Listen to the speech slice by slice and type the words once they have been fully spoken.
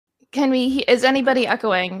Is anybody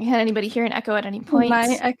echoing? Can anybody hear an echo at any point? Am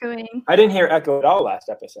I echoing? I didn't hear echo at all last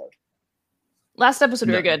episode. Last episode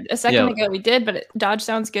we were good. A second ago we did, but Dodge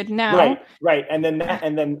sounds good now. Right. And then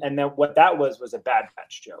what that was a Bad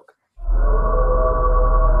Batch joke.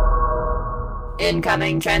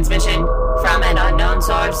 Incoming transmission from an unknown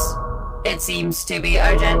source. It seems to be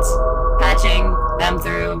urgent. Patching them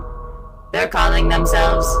through. They're calling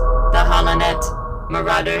themselves the Holonet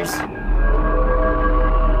Marauders.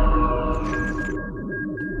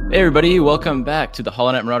 Hey everybody, welcome back to the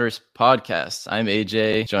Holonet Marauders podcast. I'm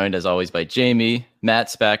AJ, joined as always by Jamie.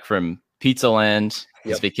 Matt's back from Pizza Land,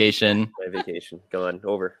 his vacation. My vacation, gone,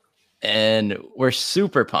 over. And we're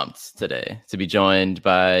super pumped today to be joined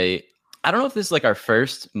by, I don't know if this is like our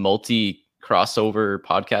first multi-crossover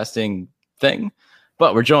podcasting thing,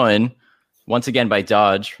 but we're joined once again by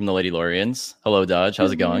Dodge from the Ladylorians. Hello, Dodge.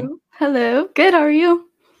 How's it going? Hello. Good. How are you?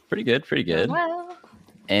 Pretty good. Well.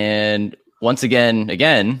 And once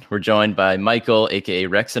again, we're joined by Michael, aka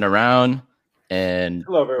Rexin Around, and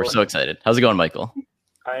hello, everyone. We're so excited. How's it going, Michael?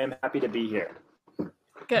 I am happy to be here.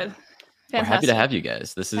 Good. Fantastic. We're happy to have you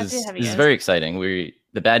guys. This is very exciting.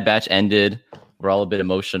 The Bad Batch ended. We're all a bit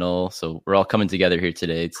emotional, so we're all coming together here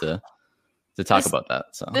today to talk about that.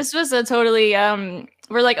 So this was a totally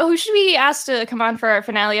we're like, oh, who should we ask to come on for our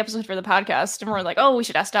finale episode for the podcast? And we're like, oh, we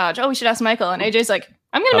should ask Dodge. Oh, we should ask Michael. And AJ's like,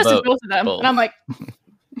 I'm gonna message both of them. And I'm like,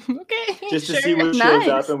 okay. Just to see what shows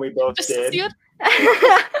up, and we both did.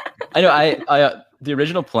 I know. I the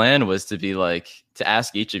original plan was to be like to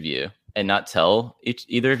ask each of you and not tell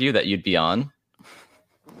either of you that you'd be on,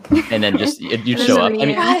 and then just you'd show up. I mean,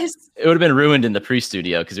 it would have been ruined in the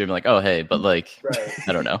pre-studio because you'd been like, oh hey, but like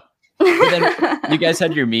I don't know. But then you guys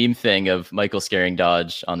had your meme thing of Michael scaring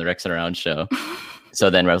Dodge on the Rex and Around show. So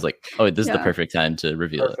then I was like, oh, this is the perfect time to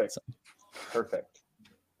reveal it. So. Perfect.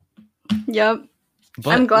 Yep.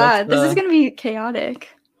 But I'm glad. This is going to be chaotic.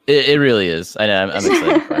 It really is. I know. I'm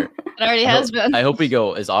excited for it. It already has been. I hope we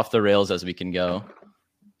go as off the rails as we can go.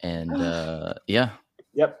 And yeah.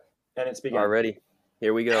 Yep. And it's begun. Already.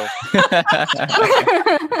 Here we go.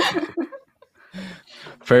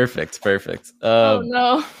 Perfect. Oh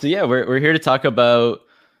no. So yeah, we're here to talk about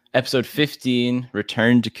episode 15,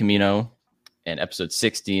 Return to Kamino, and episode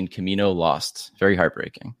 16, Kamino Lost. Very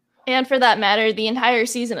heartbreaking. And for that matter, the entire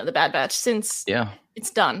season of the Bad Batch since it's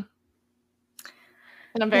done.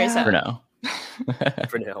 And I'm very sad. For now.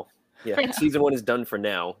 For now. Yeah. Season 1 is done for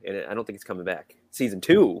now, and I don't think it's coming back. Season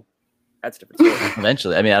 2, that's a different story.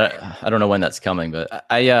 Eventually. I mean, I don't know when that's coming, but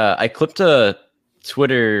I clipped a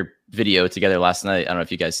Twitter video together last night. I don't know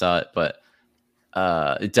if you guys saw it, but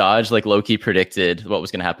Dodge like low-key predicted what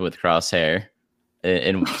was going to happen with Crosshair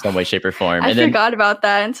in some way, shape, or form. I forgot about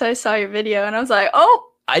that until I saw your video, and I was like, oh,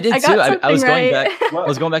 I did too. I was going back. I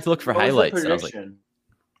was going back to look for highlights, and I was like,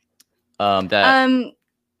 that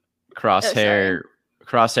Crosshair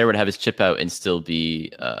would have his chip out and still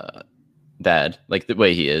be bad, like the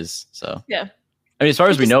way he is. So yeah. I mean, as far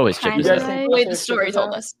as we know, his chip is out. The way the story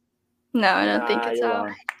told us. No, I don't think it's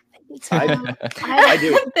out. I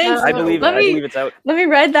do. I believe it's out. Let me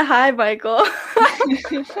ride the high, Michael.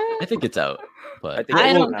 I think it's out, but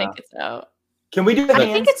I don't think it's out. Can we do?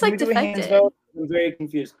 I think it's like defective. I'm very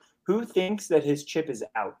confused. Who thinks that his chip is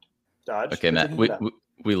out? Dodge. Okay, Matt.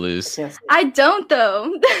 We lose. I don't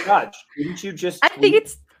though. Dodge, didn't you just? I think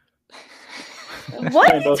it's.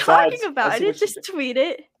 What are you talking about? I didn't just tweet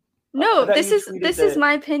it. No, this is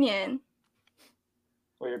my opinion.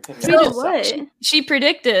 Well, your opinion. What? She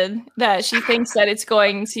predicted that she thinks that it's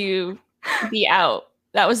going to be out.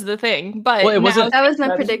 That was the thing. But that was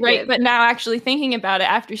my prediction. Right, but now actually thinking about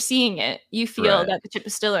it after seeing it, you feel that the chip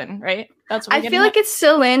is still in, right? That's what I feel like it's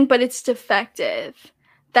still in, but it's defective.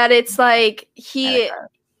 That it's like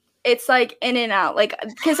it's like in and out, like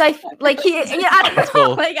because I don't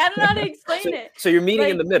know, like I don't know how to explain it. So you're meeting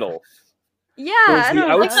in the middle. Yeah, I don't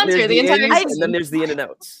know. There's the ins, and then there's the in and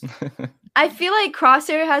outs. I feel like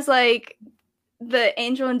Crosshair has like the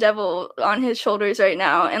angel and devil on his shoulders right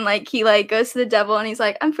now, and like he like goes to the devil and he's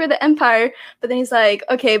like, I'm for the Empire, but then he's like,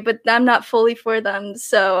 okay, but I'm not fully for them,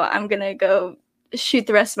 so I'm gonna go shoot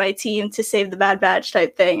the rest of my team to save the Bad Batch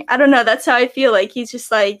type thing. I don't know, that's how I feel. Like he's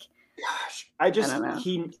just like, gosh, I don't know.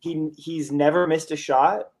 He's never missed a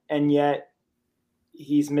shot, and yet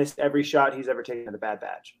he's missed every shot he's ever taken in the Bad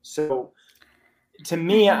Batch. So to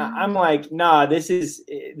me, I'm like, nah, this is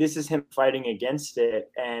him fighting against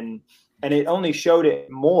it, and it only showed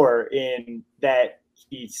it more in that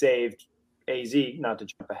he saved AZ. Not to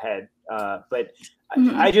jump ahead, but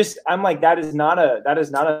I'm like, that is not a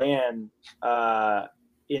man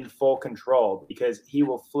in full control, because he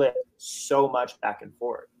will flip so much back and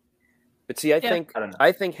forth. But see,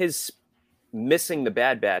 I think his missing the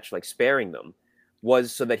Bad Batch, like sparing them,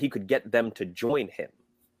 was so that he could get them to join him.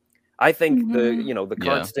 I think the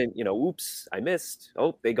constant, oops, I missed.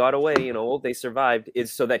 Oh, they got away. Oh, they survived.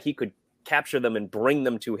 Is so that he could capture them and bring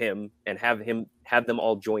them to him and have them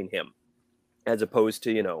all join him, as opposed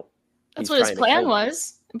to that's what his plan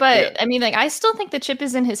was. But I mean, like, I still think the chip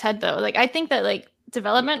is in his head though. Like, I think that like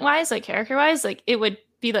development wise, like character wise, like it would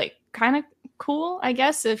be like kind of cool, I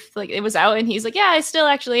guess, if like it was out and he's like, yeah, I still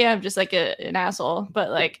actually am just like an asshole.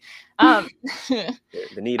 But like, the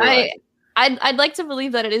need. I'd like to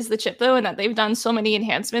believe that it is the chip though, and that they've done so many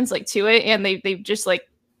enhancements like to it, and they've just like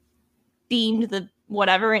beamed the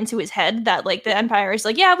whatever into his head that like the Empire is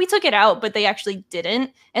like, yeah, we took it out, but they actually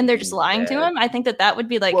didn't, and they're just lying to him. I think that would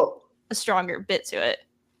be like a stronger bit to it.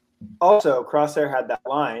 Also, Crosshair had that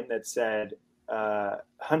line that said,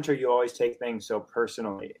 Hunter, you always take things so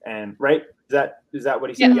personally. And right? Is that what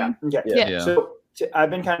he said? Yeah. Okay. Yeah. So I've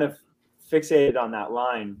been kind of fixated on that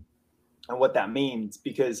line and what that means,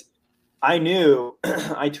 because I knew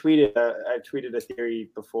I tweeted a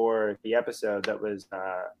theory before the episode that was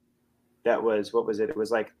what was it? It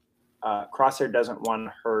was like Crosshair doesn't want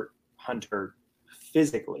to hurt Hunter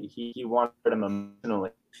physically. He wants to hurt him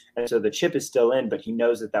emotionally. And so the chip is still in, but he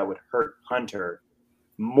knows that would hurt Hunter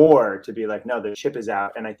more to be like, no, the chip is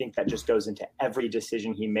out. And I think that just goes into every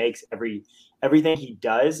decision he makes. Everything he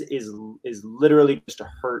does is literally just to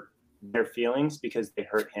hurt their feelings because they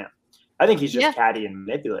hurt him. I think he's just catty and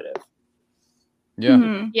manipulative. Yeah.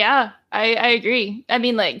 Mm-hmm. Yeah, I agree. I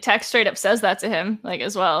mean, like, Tech straight up says that to him, like,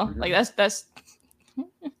 as well. Mm-hmm. Like, that's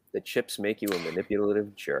the chips make you a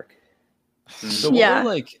manipulative jerk. So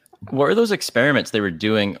what were those experiments they were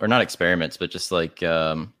doing, or not experiments, but just like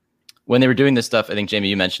when they were doing this stuff? I think, Jamie,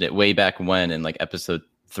 you mentioned it way back when in like episode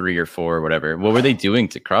 3 or 4 or whatever. What were they doing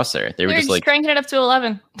to Crosshair? They were just like cranking it up to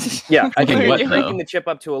 11. Yeah, I think cranking the chip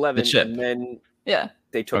up to 11, and then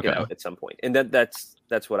they took it out at some point, and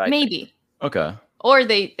that's what I think. Okay. Or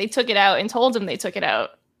they took it out and told him they took it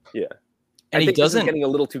out. Yeah. And I think this is getting a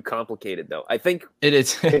little too complicated, though. I think it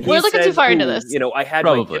is. We're looking too far into this. I had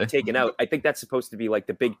my chip taken out. I think that's supposed to be like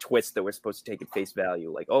the big twist that we're supposed to take at face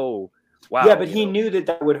value. Like, oh, wow. Yeah, but he knew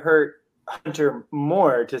that would hurt Hunter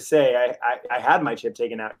more to say, I had my chip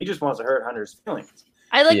taken out. He just wants to hurt Hunter's feelings.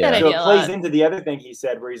 I like that idea. So it plays into the other thing he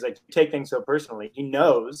said, where he's like, you take things so personally. He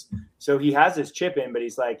knows, so he has his chip in, but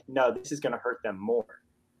he's like, no, this is going to hurt them more.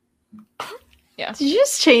 Yeah. Did you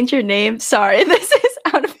just change your name? Sorry, this is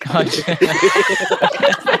out of context.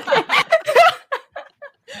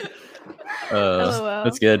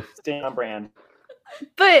 That's good. Staying on brand.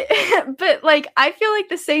 But like, I feel like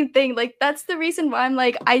the same thing. Like, that's the reason why I'm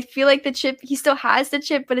like, I feel like the chip, he still has the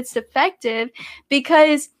chip, but it's defective,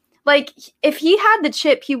 because like, if he had the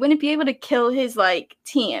chip, he wouldn't be able to kill his like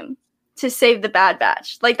team to save the Bad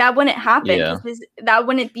Batch. Like, that wouldn't happen. Yeah. That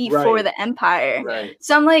wouldn't be for the Empire. Right.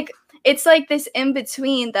 So I'm like, it's like this in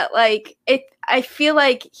between that, like, I feel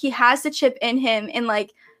like he has the chip in him, and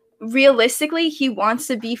like, realistically, he wants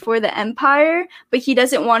to be for the Empire, but he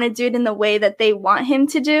doesn't want to do it in the way that they want him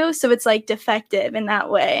to do. So it's like defective in that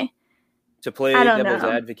way. To play devil's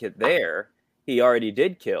advocate there, he already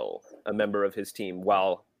did kill a member of his team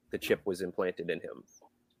while the chip was implanted in him.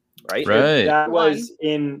 Right. That was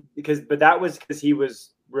because he was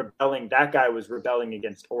rebelling. That guy was rebelling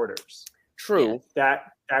against orders. True.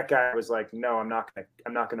 That guy was like, no, I'm not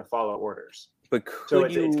gonna follow orders. But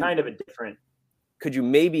it's kind of a different. Could you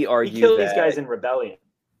maybe argue he killed these guys in rebellion?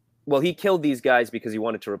 Well, he killed these guys because he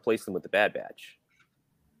wanted to replace them with the Bad Batch.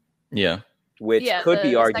 Yeah. Which could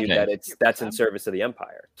be argued that that's in service of the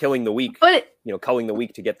Empire, killing the weak, but culling the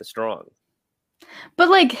weak to get the strong. But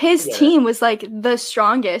like, his team was like the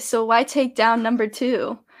strongest, so why take down number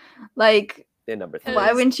 2? Like, they're number 3.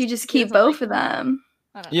 Why wouldn't you just keep both of them?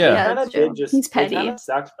 Yeah, that's true. He's petty. He kind of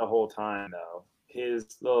sucked the whole time, though.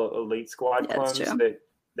 His little elite squad clones,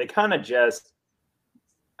 they kind of just.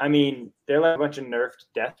 I mean, they're like a bunch of nerfed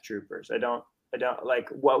death troopers. I don't like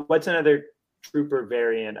what's another trooper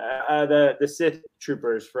variant? The Sith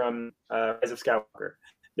troopers from Rise of Skywalker.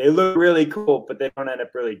 They look really cool, but they don't end up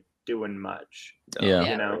really doing much. Yeah,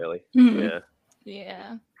 you know, really. Mm-hmm.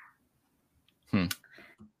 Yeah.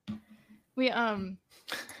 We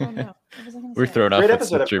Oh no. We're thrown off. Great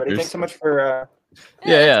episode, everybody. Troopers. Thanks so much for.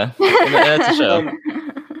 Yeah. That's a show.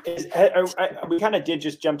 We kind of did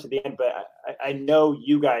just jump to the end, but I know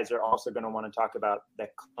you guys are also going to want to talk about the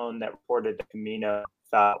clone that reported the Kamino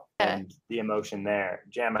foul and the emotion there.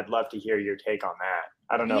 Jam, I'd love to hear your take on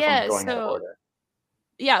that. I don't know if I'm going out of order.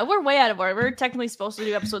 Yeah, we're way out of order. We're technically supposed to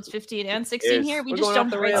do episodes 15 and 16 here. We just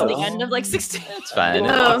jumped right to the end of like 16. It's fine.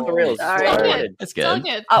 Off the rails. Sorry. It's It's all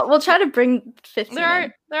good. good. We'll try to bring 15.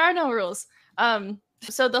 There are no rules.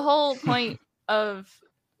 So the whole point of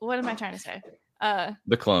what am I trying to say?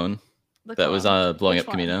 The clone The that was clone. blowing Which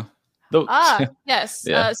up one? Kamino. Yes.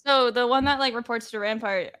 Yeah. So the one that like reports to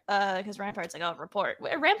Rampart, because Rampart's like, oh, report.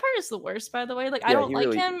 Rampart is the worst, by the way. Like, I don't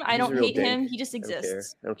like him. I don't hate him. He just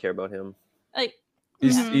exists. I don't care about him. Like,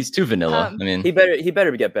 he's too vanilla. I mean, he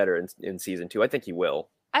better get better in season 2. I think he will.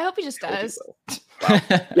 I hope he just does.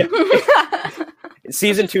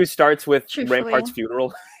 Season 2 starts with Truthfully. Rampart's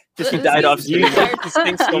funeral. Just he died off. Do you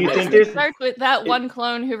think there's Starts with that one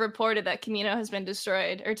clone who reported that Kamino has been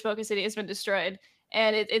destroyed, or Teboka City has been destroyed,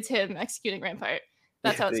 and it's him executing Rampart.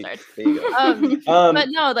 That's how it starts. There you go. But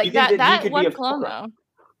no, like that one clone though.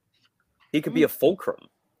 He could be a fulcrum.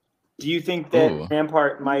 Do you think that Ooh.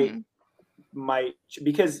 Rampart might,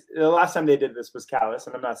 because the last time they did this was Callus,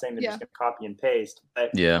 and I'm not saying they're just going to copy and paste, but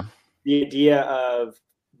yeah. the idea of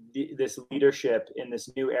this leadership in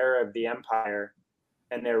this new era of the Empire,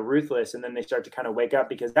 and they're ruthless, and then they start to kind of wake up,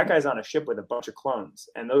 because that guy's on a ship with a bunch of clones,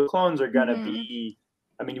 and those clones are going to be,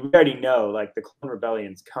 I mean, we already know, like, the clone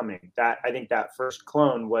rebellion's coming. That, I think that first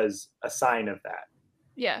clone was a sign of that.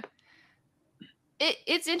 Yeah.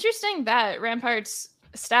 It's interesting that Rampart's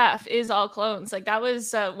staff is all clones. Like, that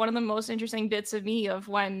was one of the most interesting bits of me of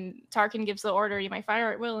when Tarkin gives the order, you might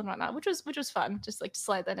fire at will and whatnot, which was fun, just like to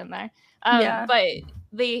slide that in there. But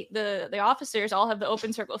the officers all have the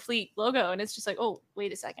Open Circle Fleet logo, and it's just like, oh,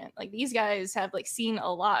 wait a second, like these guys have like seen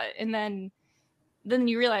a lot, and then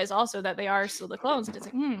you realize also that they are still the clones, and it's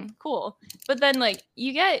like, cool. But then like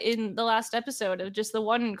you get in the last episode of just the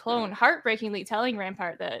one clone heartbreakingly telling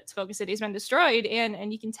Rampart that Teboka City's been destroyed,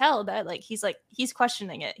 and you can tell that like he's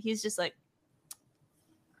questioning it. He's just like,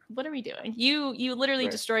 what are we doing? You literally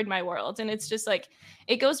destroyed my world. And it's just like,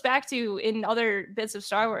 it goes back to in other bits of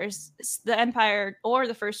Star Wars, the Empire or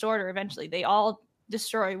the First Order, eventually they all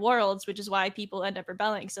destroy worlds, which is why people end up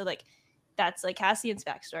rebelling. So like that's like Cassian's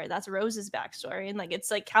backstory, that's Rose's backstory, and like it's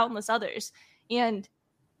like countless others. And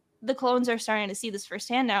the clones are starting to see this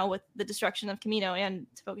firsthand now with the destruction of Kamino and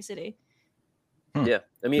Teboka City. Yeah,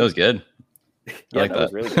 I mean, that was good. Yeah, I like that.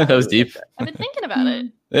 was really good. That was deep. I've been thinking about it.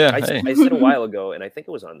 Yeah, I said a while ago, and I think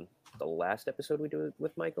it was on the last episode we did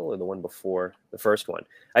with Michael, or the one before the first one.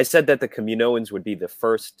 I said that the Kaminoans would be the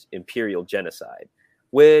first Imperial genocide,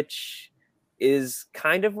 which is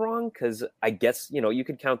kind of wrong, because I guess, you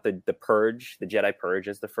could count the Purge, the Jedi Purge,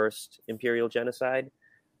 as the first Imperial genocide.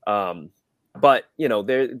 But,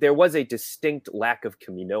 there was a distinct lack of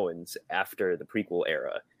Kaminoans after the prequel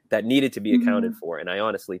era that needed to be accounted for. And I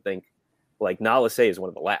honestly think, like, Nala Se is one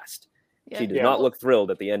of the last. Yeah. She did not look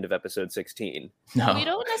thrilled at the end of episode 16. No. We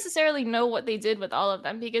don't necessarily know what they did with all of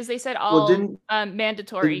them, because they said all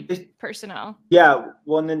mandatory personnel. Yeah,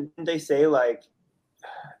 well, and then didn't they say, like,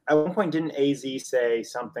 at one point, didn't AZ say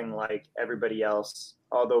something like everybody else,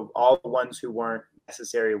 although all the ones who weren't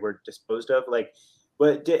necessary were disposed of? Like,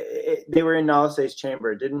 but they were in Nala Se's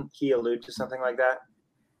chamber. Didn't he allude to something like that?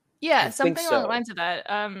 Yeah, something along the lines of that.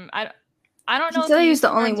 I don't know. He said he was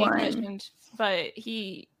the only one, but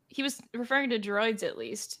he was referring to droids at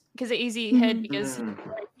least, because AZ hid because he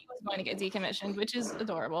was going to get decommissioned, which is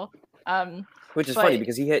adorable. Which is funny,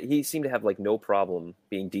 because he seemed to have like no problem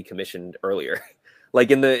being decommissioned earlier. Like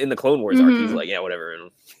in the Clone Wars arc, he's like, yeah, whatever.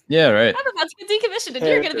 Yeah, right. I'm about to get decommissioned, and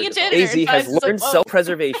you're going to be a janitor. AZ has learned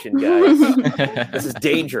self-preservation, guys. This is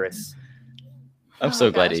dangerous. I'm so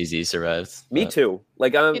glad AZ survived. Me too.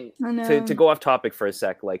 Like, to go off topic for a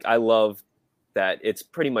sec, like, I love that it's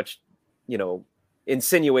pretty much,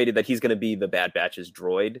 insinuated that he's going to be the Bad Batch's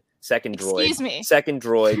droid, second droid, second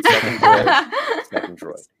droid, second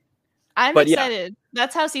droid. I'm excited. Yeah.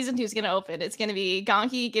 That's how season 2 is going to open. It's going to be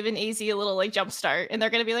Gonki giving AZ a little like jump start, and they're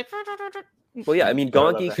going to be like. Well, yeah, I mean,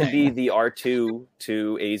 Gonki can be the R2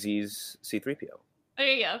 to AZ's C-3PO. There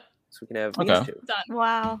you go. So we can have these two. Done.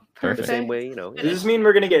 Wow, perfect. The same way, Does this mean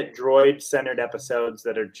we're going to get droid-centered episodes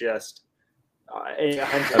that are just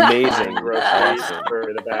amazing for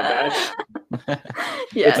the Bad Batch?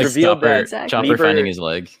 Yes, like revealed Chopper finding his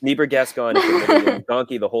leg. Neber Gascon and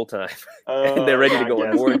Gonki the whole time, and they're ready to go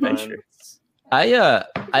on more adventures.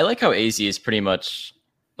 I like how AZ is pretty much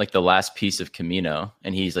like the last piece of Kamino,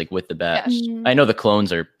 and he's like with the Batch. Yeah. I know the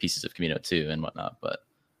clones are pieces of Kamino too and whatnot, but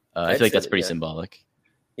I feel like that's pretty symbolic.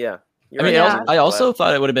 Yeah, I also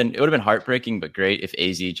thought it would have been heartbreaking but great if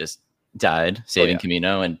AZ just died saving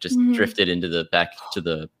Kamino and just drifted into back to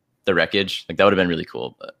the wreckage. Like that would have been really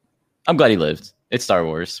cool. But I'm glad he lived. It's Star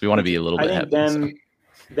Wars. We want to be a little bit happy.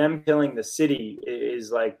 Them killing the city is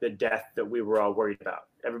is like the death that we were all worried about.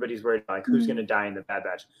 Everybody's worried about like who's going to die in the Bad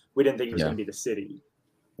Batch. We didn't think it was going to be the city.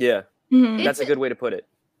 Yeah, that's a good way to put it.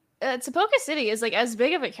 Tapoka City is like as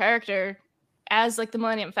big of a character as like the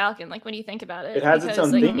Millennium Falcon. Like when you think about it, it has its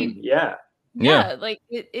own theme. Yeah, like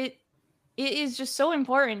it is just so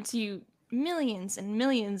important to millions and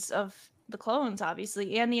millions of the clones,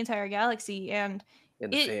 obviously, and the entire galaxy, and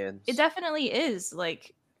the fans. It definitely is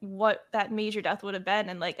like what that major death would have been,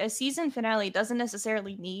 and like a season finale doesn't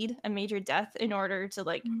necessarily need a major death in order to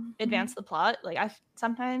like advance the plot. Like I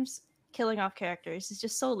sometimes killing off characters is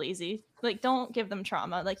just so lazy. Like don't give them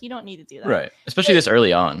trauma. Like you don't need to do that, right? Especially this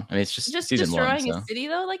early on. I mean, it's just season destroying 1, a city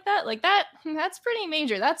though, like that's pretty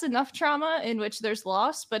major. That's enough trauma in which there's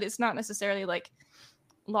loss, but it's not necessarily like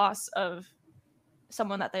loss of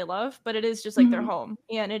someone that they love, but it is just like their home,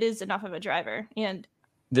 and it is enough of a driver. And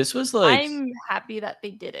this was like, I'm happy that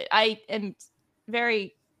they did it. I am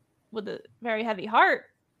with a very heavy heart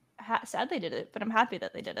sad they did it, but I'm happy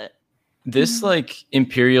that they did it. This like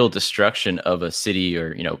imperial destruction of a city,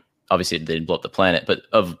 or obviously they didn't blow up the planet, but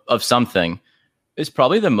of something, is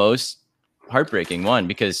probably the most heartbreaking one,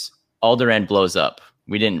 because Alderaan blows up.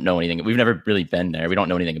 We didn't know anything. We've never really been there. We don't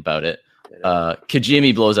know anything about it.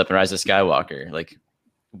 Kijimi blows up in Rise of Skywalker. Like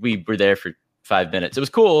we were there for 5 minutes. It was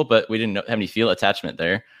cool, but we didn't have any feel attachment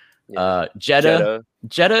there. Jeddah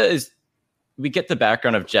is, we get the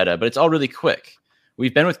background of Jeddah, but it's all really quick.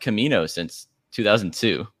 We've been with Kamino since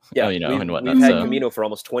 2002. Yeah, and whatnot. We've had Kamino for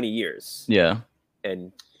almost 20 years. Yeah,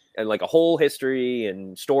 and like a whole history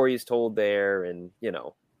and stories told there, and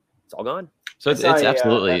it's all gone. So it's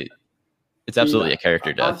absolutely a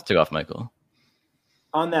character death. Took off Michael.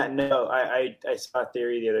 On that note, I saw a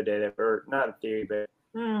theory the other day or not a theory, but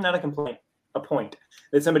not a complaint, a point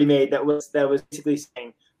that somebody made that was basically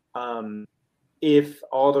saying, if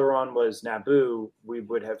Alderaan was Naboo, we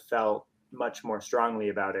would have felt much more strongly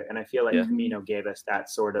about it. And I feel like Kamino gave us that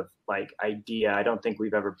sort of like idea. I don't think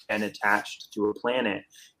we've ever been attached to a planet,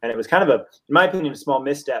 and it was kind of in my opinion, a small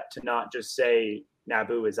misstep to not just say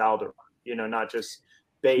Naboo is Alderaan. Not just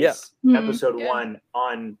base episode 1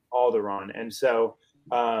 on Alderaan. And so.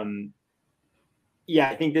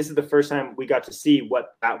 I think this is the first time we got to see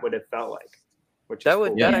what that would have felt like.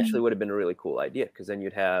 That actually would have been a really cool idea, because then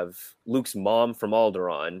you'd have Luke's mom from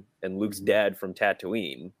Alderaan and Luke's dad from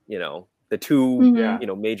Tatooine. The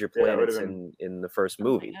two major planets in the first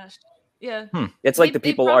movie. Yeah, it's like the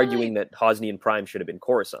people arguing that Hosnian Prime should have been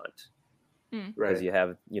Coruscant. Because you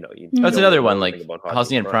have that's another one. Like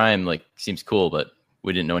Hosnian Prime like seems cool, but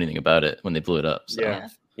we didn't know anything about it when they blew it up. So.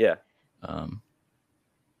 Yeah.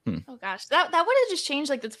 Oh gosh, that would have just changed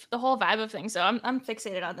like the whole vibe of things. So I'm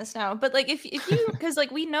fixated on this now. But like if you, because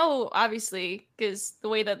like we know obviously, because the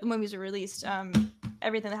way that the movies are released,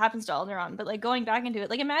 everything that happens to Alderaan. But like going back into it,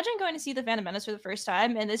 like imagine going to see The Phantom Menace for the first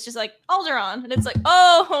time and it's just like Alderaan, and it's like,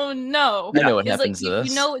 oh no, I know what happens to this.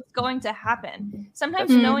 You know it's going to happen. Sometimes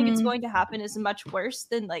knowing it's going to happen is much worse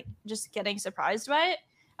than like just getting surprised by it.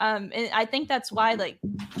 And I think that's why like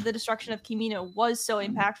the destruction of Kamino was so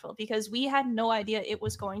impactful, because we had no idea it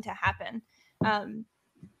was going to happen. And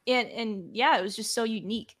it was just so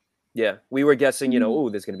unique. Yeah, we were guessing,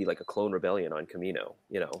 there's going to be like a clone rebellion on Kamino,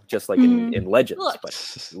 just like in Legends. Look, but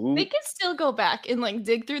they can still go back and like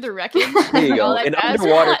dig through the wreckage. There you go, an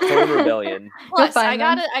underwater clone rebellion. Plus,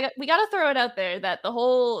 we gotta throw it out there that the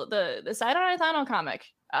whole the Sidon Thano comic,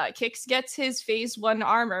 Kix gets his Phase 1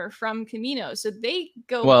 armor from Kamino, so they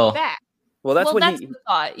go back. Well, that's the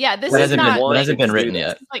thought. Yeah, this hasn't been written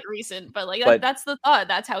yet. It's like recent, but that's the thought.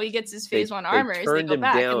 That's how he gets his Phase 1 armor. Is they go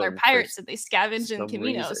back and they're pirates and they scavenge in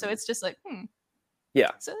Kamino. So it's just like, Yeah.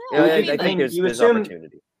 So I think there's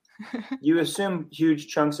opportunity. You assume huge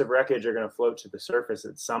chunks of wreckage are going to float to the surface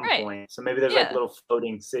at some point. So maybe there's like little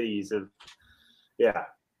floating cities of,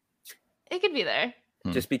 It could be there.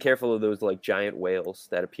 Just be careful of those like giant whales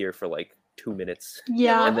that appear for like 2 minutes.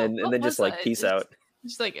 Yeah. And then just like peace out.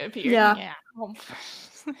 Just like appear. Yeah.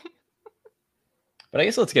 But I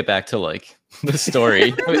guess let's get back to like the story.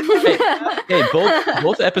 hey,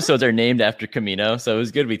 both episodes are named after Kamino, so it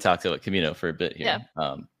was good we talked about Kamino for a bit here.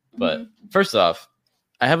 Yeah. But first off,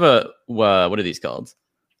 I have a what are these called?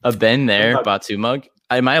 A been there Batu mug.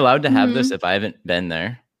 Am I allowed to have this if I haven't been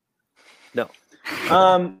there? No.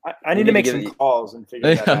 I need to make some calls and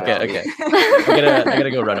figure that out. Okay. I gotta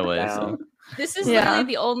go run away. So. This is literally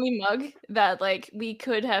the only mug that like we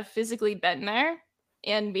could have physically been there,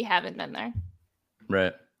 and we haven't been there.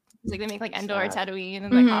 Right. It's like they make like Endor, Tatooine,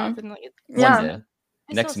 and like Hoth, and like one day.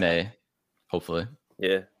 Next May, hopefully.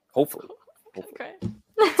 Yeah, hopefully. Okay.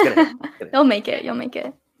 You'll make it.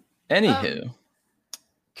 Anywho,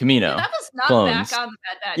 Kamino. That was not clones. back on the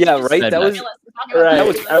Bad Batch. Yeah, You just right, said that was- Right. That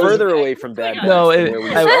was I was- further away from Bad Batch No, than where we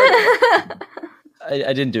started.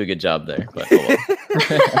 I didn't do a good job there, but oh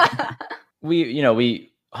well.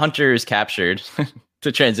 we Hunter is captured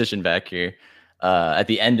to transition back here at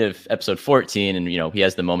the end of episode 14, and he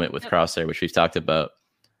has the moment with Crosshair, which we've talked about.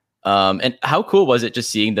 And how cool was it just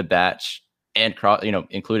seeing the Batch and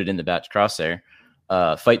included in the Batch Crosshair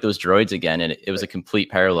fight those droids again, and it was a complete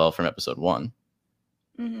parallel from episode 1.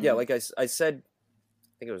 Mhm. Yeah, like I said,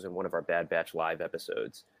 I think it was in one of our Bad Batch live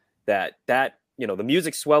episodes, that the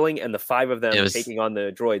music swelling and the 5 of them taking on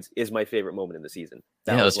the droids is my favorite moment in the season.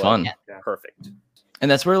 That was fun. Perfect. And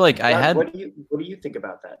that's where I Dodge, had. What do you think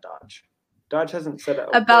about that, Dodge? Dodge hasn't said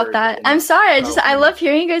about that. I'm sorry. I love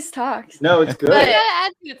hearing you guys talk. No, it's good. But yeah,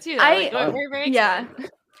 add to it too. We're very yeah.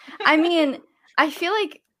 excited. I mean, I feel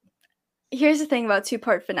like here's the thing about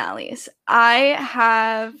 2-part finales. I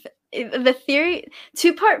have the theory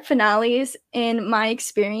 2-part finales in my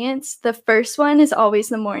experience. The first one is always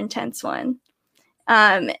the more intense one.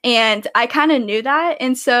 And I kind of knew that.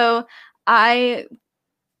 And so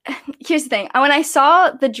here's the thing. When I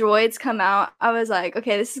saw the droids come out, I was like,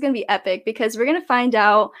 okay, this is going to be epic because we're going to find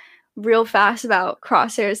out real fast about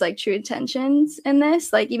Crosshair's true intentions in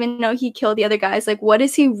this. Even though he killed the other guys, what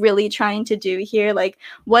is he really trying to do here?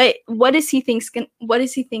 What does he think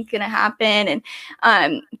gonna happen?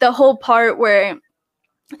 And the whole part where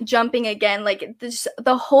jumping again,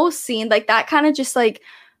 the whole scene, that kind of just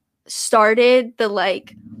started the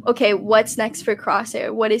okay, what's next for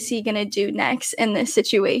Crosshair? What is he gonna do next in this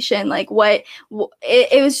situation?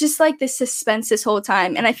 It was just this suspense this whole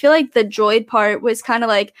time. And I feel like the droid part was kind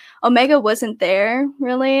of Omega wasn't there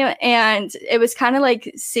really, and it was kind of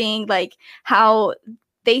seeing how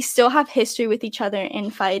they still have history with each other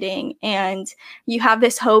in fighting, and you have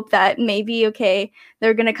this hope that maybe, okay,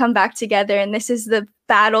 they're going to come back together, and this is the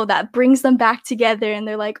battle that brings them back together, and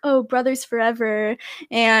they're like, oh, brothers forever,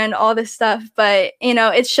 and all this stuff. But,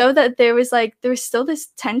 it showed that there was still this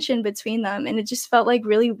tension between them, and it just felt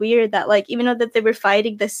really weird that, even though that they were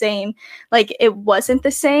fighting the same, it wasn't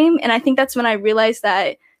the same. And I think that's when I realized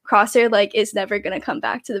that Crosshair is never gonna come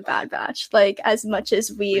back to the Bad Batch as much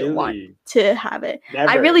as we want to have it.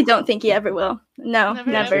 Never. I really don't think he ever will. No,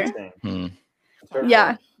 never.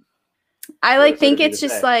 Yeah, I think it's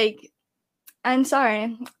just I'm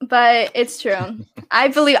sorry, but it's true.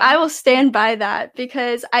 I will stand by that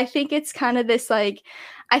because I think it's kind of this I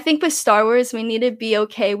think with Star Wars we need to be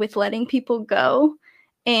okay with letting people go.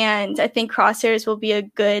 And I think Crosshairs will be a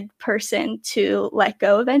good person to let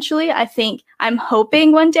go eventually. I'm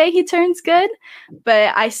hoping one day he turns good,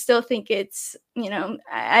 but I still think it's,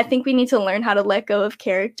 I think we need to learn how to let go of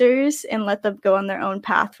characters and let them go on their own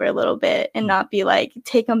path for a little bit and not be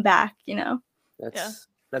take them back,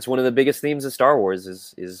 That's one of the biggest themes of Star Wars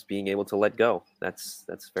is being able to let go. That's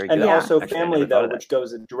very good. And also Actually, family though, which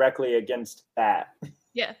goes directly against that.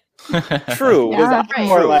 Yeah. True. Yeah.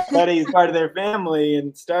 More that he's part of their family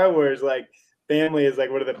in Star Wars. Family is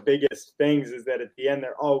one of the biggest things is that at the end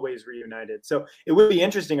they're always reunited. So it would be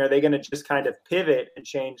interesting. Are they going to just kind of pivot and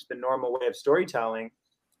change the normal way of storytelling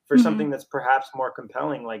for something that's perhaps more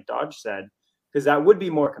compelling, like Dodge said? Because that would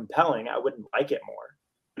be more compelling. I wouldn't like it more,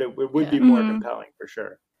 but it would be more compelling for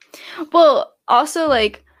sure. Well, also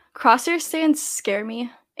Crosshair stands scare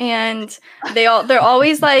me. And they're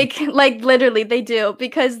always literally they do,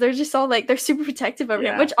 because they're just all they're super protective over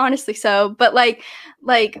him, which honestly so. But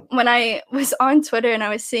when I was on Twitter and I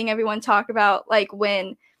was seeing everyone talk about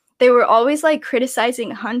when they were always criticizing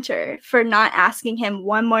Hunter for not asking him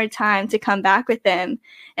one more time to come back with them,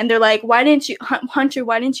 and they're why didn't you, Hunter,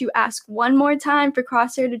 why didn't you ask one more time for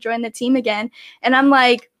Crosshair to join the team again? And I'm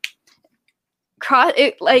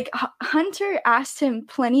Hunter asked him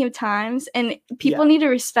plenty of times, and people need to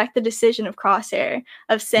respect the decision of Crosshair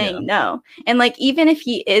of saying no. And even if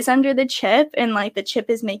he is under the chip and the chip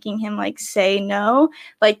is making him say no,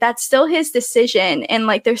 that's still his decision, and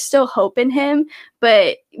there's still hope in him.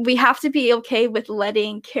 But we have to be okay with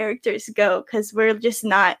letting characters go, because we're just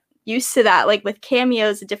not used to that. With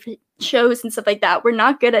cameos and different shows and stuff like that, we're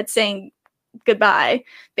not good at saying goodbye,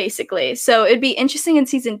 basically. So it'd be interesting in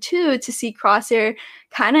season 2 to see Crosshair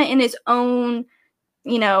kind of in his own,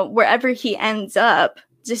 wherever he ends up,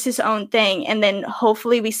 just his own thing, and then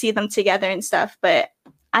hopefully we see them together and stuff. But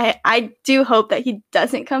I do hope that he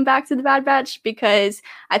doesn't come back to the Bad Batch, because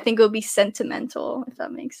I think it would be sentimental, if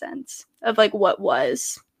that makes sense, of what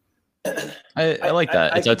was. I like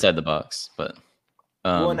that. It's outside the box, but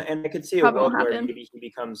And I could see a Probably world won't where happen. maybe he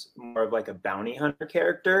becomes more of like a bounty hunter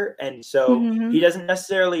character, and so he doesn't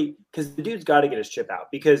necessarily, because the dude's got to get his chip out.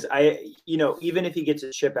 Because even if he gets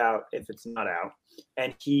his chip out, if it's not out,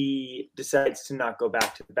 and he decides to not go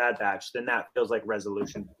back to the Bad Batch, then that feels like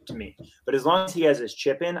resolution to me. But as long as he has his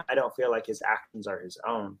chip in, I don't feel like his actions are his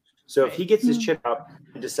own. So if he gets his chip out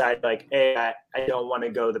and decide like, hey, I don't want to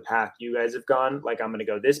go the path you guys have gone, like I'm going to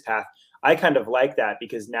go this path. I kind of like that,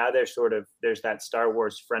 because now there's that Star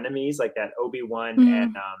Wars frenemies, like that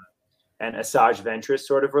Obi-Wan and Asajj Ventress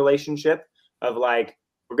sort of relationship of like,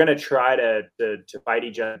 we're going to try to fight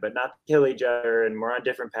each other, but not kill each other. And we're on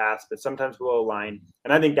different paths, but sometimes we'll align.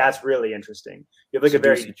 And I think that's really interesting. You have like a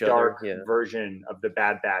very dark version of the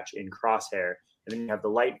Bad Batch in Crosshair, and then you have the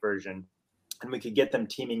light version. And we could get them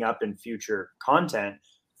teaming up in future content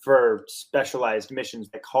for specialized missions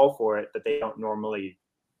that call for it that they don't normally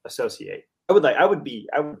associate. I would think that would be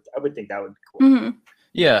cool. Mm-hmm.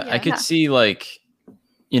 Yeah, I could see like,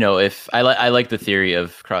 if I like the theory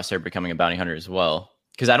of Crosshair becoming a bounty hunter as well,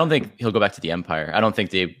 because I don't think he'll go back to the Empire. I don't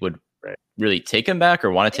think they would really take him back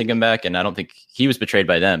or want to take him back, and I don't think he was betrayed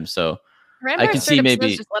by them. So I can see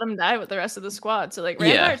maybe just let him die with the rest of the squad. So like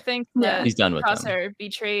Rampart thinks that he's done with Crosshair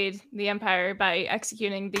betrayed the Empire by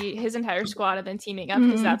executing his entire squad and then teaming up,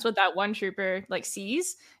 because that's what that one trooper like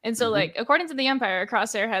sees. And so like according to the Empire,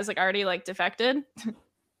 Crosshair has like already like defected.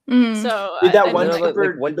 So did that one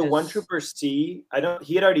trooper? Did the one trooper see?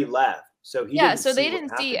 He had already left. So they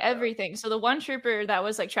didn't see everything. So the one trooper that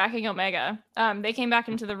was like tracking Omega, they came back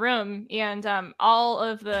into the room, and all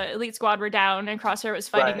of the elite squad were down, and Crosshair was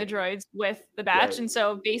fighting the droids with the batch. And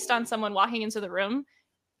so based on someone walking into the room,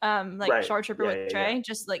 Short Trooper with Trey,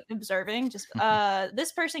 just like observing, just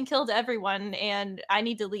this person killed everyone, and I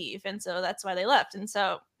need to leave, and so that's why they left. And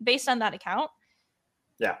so based on that account,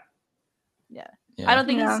 yeah. I don't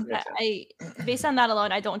think based on that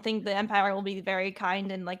alone, I don't think the Empire will be very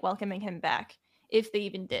kind and like welcoming him back, if they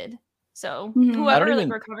even did. So whoever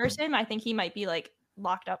recovers him, I think he might be like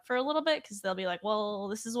locked up for a little bit, because they'll be like, well,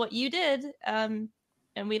 this is what you did, and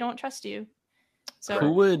we don't trust you. So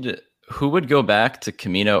who would go back to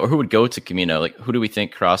Kamino, or who would go to Kamino? Like, who do we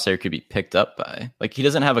think Crosshair could be picked up by? Like, he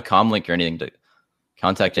doesn't have a comm link or anything to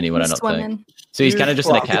contact anyone. I don't think so. He's kind of just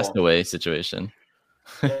in a castaway situation.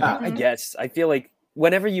 Yeah, I guess. I feel like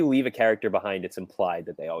whenever you leave a character behind, it's implied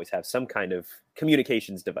that they always have some kind of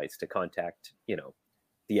communications device to contact,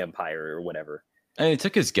 the Empire or whatever. I mean, he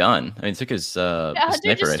took his gun. He took his Hunter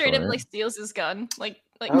just straight up like steals his gun. Like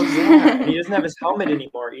he doesn't have his helmet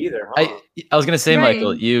anymore either. Huh? I was gonna say,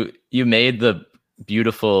 Michael, you made the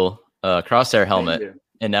beautiful Crosshair helmet,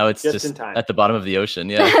 and now it's just at the bottom of the ocean.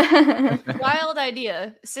 Yeah. Wild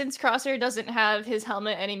idea. Since Crosshair doesn't have his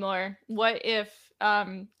helmet anymore, what if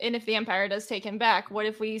and if the Empire does take him back, what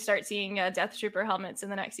if we start seeing Death Trooper helmets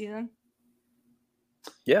in the next season?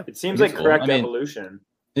 Yeah, it seems like correct evolution.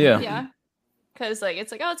 Yeah, because like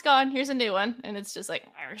it's like, oh, it's gone. Here's a new one, and it's just like.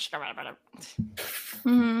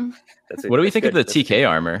 What do we think of the TK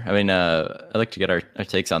armor? I mean, I'd like to get our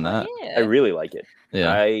takes on that. I really like it.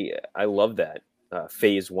 Yeah, I love that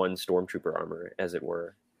Phase 1 Stormtrooper armor, as it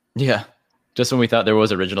were. Yeah, just when we thought there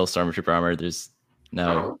was original Stormtrooper armor, there's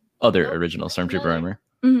now other original Stormtrooper armor.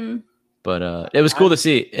 But it was cool to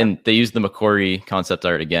see, and they used the McQuarrie concept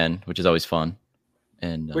art again, which is always fun.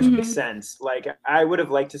 And which makes sense. Like, I would have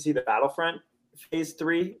liked to see the Battlefront Phase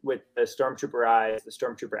 3 with the Stormtrooper eyes, the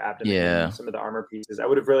Stormtrooper abdomen, some of the armor pieces. I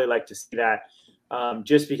would have really liked to see that,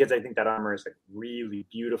 just because I think that armor is like really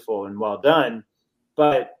beautiful and well done.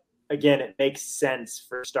 But again, it makes sense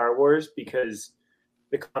for Star Wars because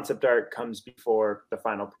the concept art comes before the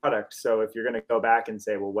final product. So if you're going to go back and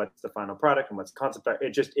say, well, what's the final product and what's the concept art?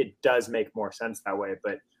 It does make more sense that way.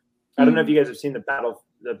 But I don't know if you guys have seen the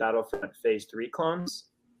Battlefront Phase 3 clones.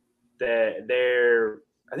 They're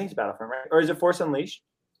I think it's Battlefront, right? Or is it Force Unleashed?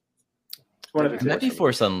 It's one of the two. It might be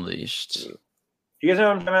Force Unleashed. You guys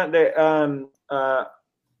know what I'm talking about?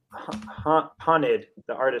 Haunted,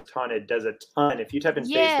 the artist Haunted, does a ton. If you type in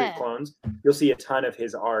Phase 3 clones, you'll see a ton of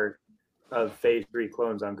his art of Phase 3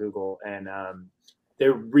 clones on Google, and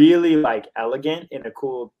they're really like elegant in a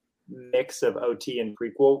cool mix of OT and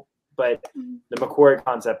prequel. But the McQuarrie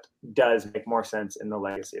concept does make more sense in the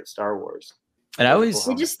legacy of Star Wars. And I always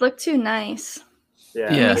they just look too nice.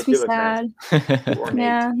 Yeah, it makes me sad.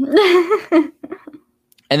 Yeah.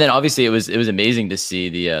 And then obviously it was amazing to see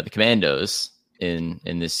the commandos in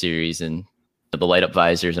this series, and the light up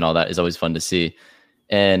visors and all that is always fun to see.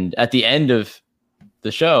 And at the end of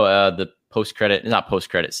the show, the not post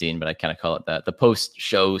credit scene, but I kind of call it that, the post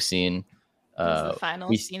show scene, was the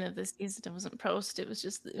final scene of this season. It wasn't post. It was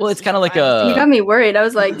just. Well, it's kind of like You got me worried. I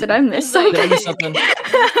was like, did I miss something? Did I miss something?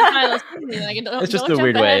 It's just a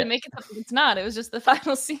weird way. And make it something it's not. It was just the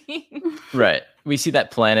final scene. Right. We see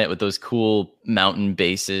that planet with those cool mountain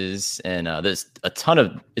bases, and there's a ton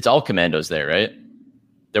of. It's all commandos there, right?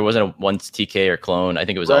 There wasn't a once TK or clone. I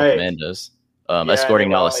think it was all commandos escorting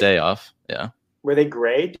Nala Se off. Yeah. Were they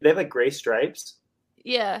gray? Did they have like gray stripes?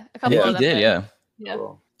 Yeah, a couple of them. He did. Yeah.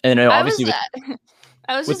 Cool. And obviously,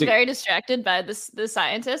 I was just very distracted by the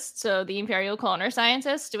scientist, so the Imperial cloner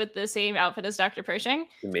scientist with the same outfit as Dr. Pershing,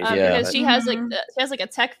 because she has like a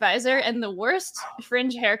tech visor and the worst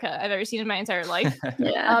fringe haircut I've ever seen in my entire life.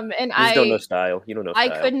 And I don't know style. You don't know. I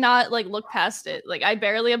could not like look past it. Like I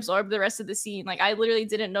barely absorbed the rest of the scene. Like I literally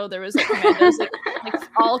didn't know there was like commandos, like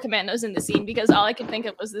all commandos in the scene, because all I could think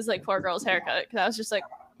of was this like poor girl's haircut. Because I was just like,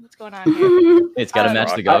 what's going on here? It's got to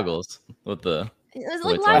match the goggles with the. It was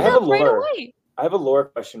like lined up right away. I have a lore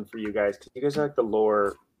question for you guys, because you guys are like the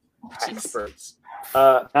lore experts.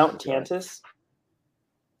 Mount Tantus.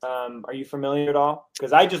 Are you familiar at all?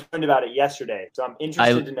 Because I just learned about it yesterday, so I'm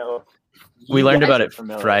interested to know. We learned about it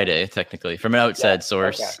Friday, technically, from an outside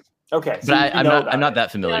source. Okay. So but I'm not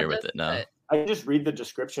that familiar with it. No. I can just read the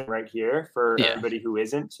description right here for everybody who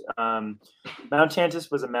isn't. Mount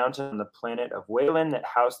Tantus was a mountain on the planet of Wayland that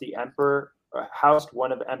housed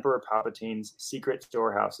one of Emperor Palpatine's secret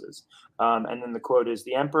storehouses. And then the quote is,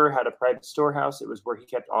 the Emperor had a private storehouse. It was where he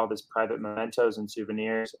kept all of his private mementos and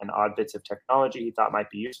souvenirs and odd bits of technology he thought might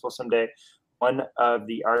be useful someday. One of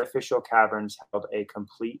the artificial caverns held a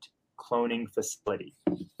complete cloning facility.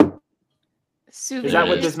 Souvenirs. Is that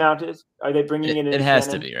what this mount is? Are they bringing it in? It has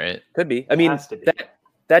to be, right? Could be. I mean,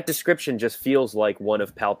 that description just feels like one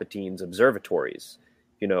of Palpatine's observatories.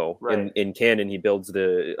 You know, in canon, he builds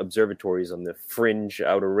the observatories on the fringe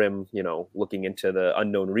outer rim, you know, looking into the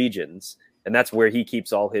unknown regions. And that's where he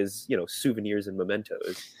keeps all his, you know, souvenirs and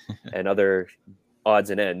mementos and other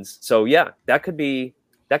odds and ends. So, yeah, that could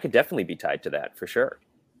definitely be tied to that for sure.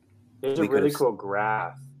 There's a really cool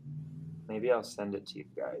graph. Maybe I'll send it to you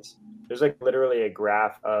guys. There's like literally a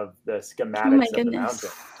graph of the schematics of the mountain,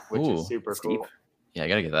 which is super cool. Yeah, I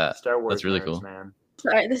got to get that. Star Wars that's really nerds, cool. Man.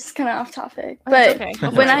 Sorry, this is kind of off topic, but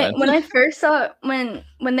when I first saw when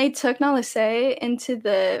they took Nala Se into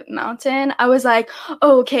the mountain, I was like,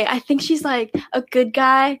 oh, okay, I think she's like a good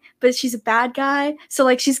guy, but she's a bad guy, so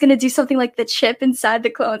like she's gonna do something like the chip inside the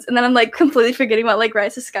clones, and then I'm like completely forgetting about like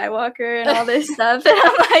Rise of Skywalker and all this stuff, and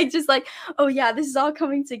I'm like just like, oh yeah, this is all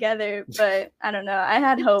coming together, but I don't know, I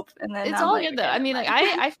had hope, and then it's all good though. I mean, like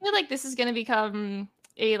I feel like this is gonna become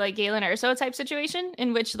a like Galen Erso type situation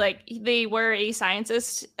in which like they were a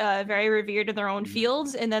scientist, very revered in their own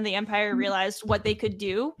fields, and then the Empire realized what they could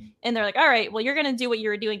do, and they're like, all right, well, you're gonna do what you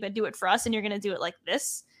were doing, but do it for us, and you're gonna do it like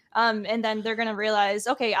this, and then they're gonna realize,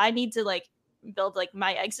 okay, I need to like build like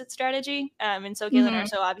my exit strategy, and so Galen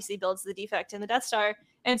Erso obviously builds the defect in the Death Star,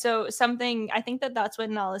 and so I think that's what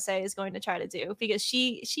Nala Se is going to try to do, because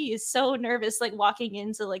she is so nervous like walking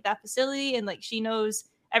into like that facility, and like she knows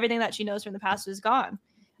everything that she knows from the past is gone.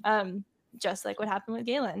 Just like what happened with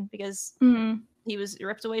Galen, because he was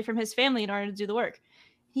ripped away from his family in order to do the work.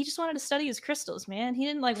 He just wanted to study his crystals, man. He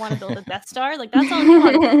didn't like want to build a Death Star. Like that's all he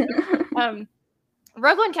wanted.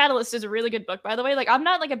 Rogue One Catalyst is a really good book, by the way. Like I'm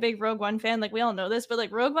not like a big Rogue One fan, like we all know this, but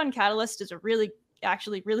like Rogue One Catalyst is a really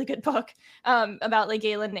good book about like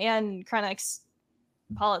Galen and Krennic's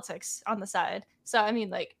politics on the side. So I mean,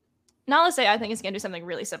 like Nala Se, I think is gonna do something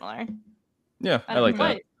really similar. Yeah, I like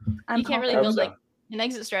that. You can't really build like an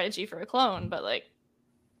exit strategy for a clone, but like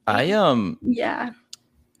I know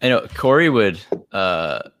Corey would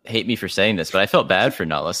hate me for saying this, but I felt bad for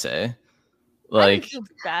Nala Se. Like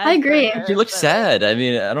I agree. She looks sad. I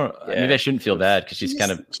mean, I don't. Yeah. Maybe I shouldn't feel bad because she's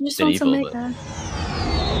kind of evil. But...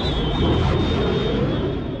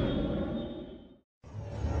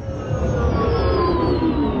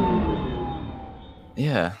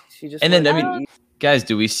 Yeah. And then I mean, guys,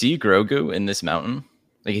 do we see Grogu in this mountain?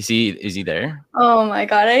 Like, is he there? Oh my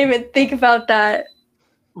god, I didn't even think about that.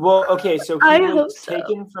 Well, okay, so he was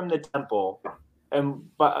taken from the temple, and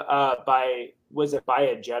was it by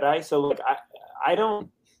a Jedi? So like, I don't.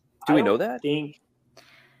 Do we know that?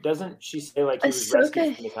 Doesn't she say like he was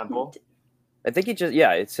rescued from the temple? I think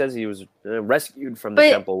it says he was rescued from the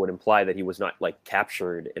temple would imply that he was not like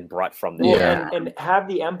captured and brought from the temple. And have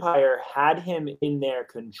the Empire had him in their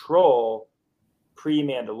control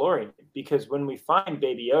pre-Mandalorian, because when we find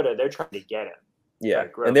Baby Yoda, they're trying to get him. Yeah,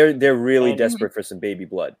 and they're really desperate for some baby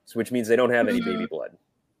blood, which means they don't have any baby blood.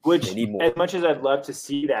 Which, as much as I'd love to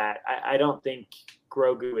see that, I don't think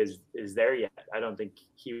Grogu is there yet. I don't think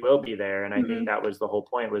he will be there, and I think that was the whole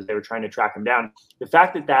point, was they were trying to track him down. The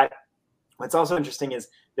fact that what's also interesting is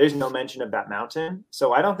there's no mention of that mountain,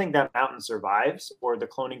 so I don't think that mountain survives, or the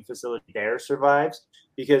cloning facility there survives,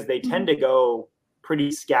 because they tend to go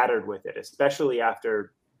pretty scattered with it, especially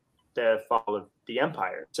after the fall of the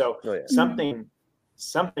Empire. So something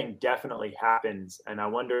definitely happens, and I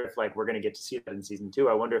wonder if like we're going to get to see that in season 2.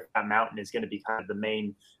 I wonder if that mountain is going to be kind of the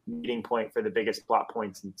main meeting point for the biggest plot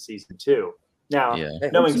points in season 2. Now,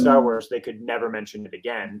 knowing Star Wars, they could never mention it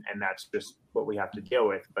again, and that's just what we have to deal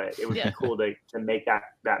with. But it would be cool to make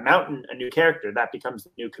that mountain a new character. That becomes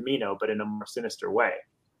the new Kamino, but in a more sinister way.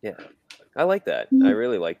 Yeah, I like that. I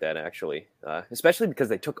really like that, actually, especially because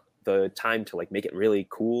they took the time to like make it really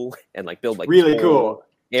cool and like build like really cool.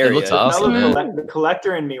 Area. It looks awesome. The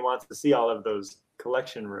collector in me wants to see all of those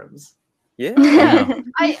collection rooms. Yeah.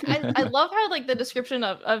 I love how like the description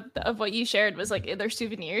of what you shared was like their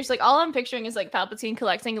souvenirs. Like all I'm picturing is like Palpatine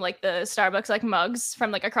collecting like the Starbucks like mugs from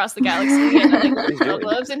like across the galaxy and like little snow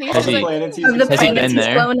globes, and he's just like the planets he's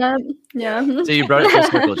blown up. Yeah. So you brought it full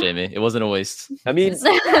circle, Jamie. It wasn't a waste. I mean,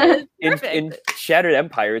 in Shattered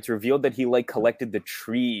Empire, it's revealed that he like collected the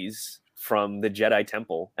trees from the Jedi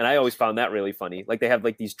Temple, and I always found that really funny. Like they have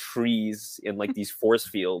like these trees in like these force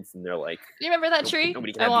fields, and they're like, "You remember that tree?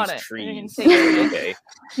 Nobody can I have want these it." trees. Okay.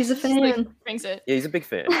 He's a fan. Like, brings it. Yeah, he's a big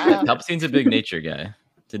fan. Palpatine's a big nature guy.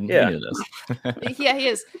 Didn't you know this? Yeah, he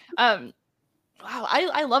is. Wow,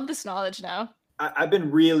 I love this knowledge now. I've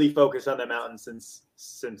been really focused on the mountain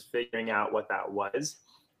since figuring out what that was.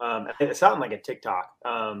 It sounded like a TikTok.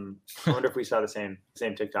 I wonder if we saw the same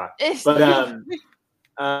TikTok. But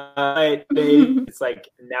it's like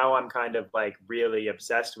now I'm kind of like really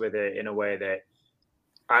obsessed with it in a way that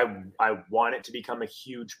I want it to become a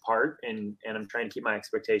huge part, and I'm trying to keep my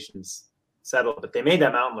expectations settled. But they made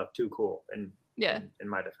that mountain look too cool, and in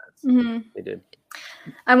my defense, they did.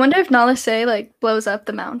 I wonder if Nala Se like blows up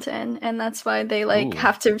the mountain, and that's why they like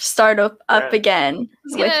have to start up again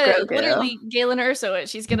with Grogu. Literally, Galen Erso it.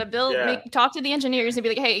 She's gonna talk to the engineers and be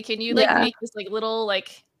like, "Hey, can you like make this like little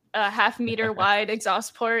like half-meter wide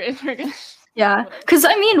exhaust port?" And we're gonna because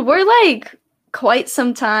I mean we're like quite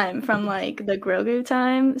some time from like the Grogu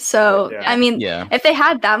time, so I mean if they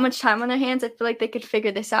had that much time on their hands, I feel like they could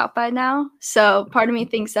figure this out by now. So part of me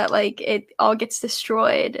thinks that like it all gets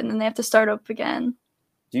destroyed and then they have to start up again.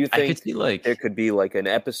 Do you think there could be like an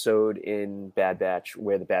episode in Bad Batch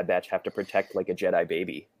where the Bad Batch have to protect like a Jedi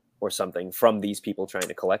baby or something from these people trying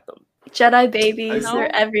to collect them? Jedi babies,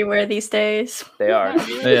 they're everywhere these days. They are.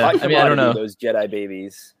 I mean, I don't know. Those Jedi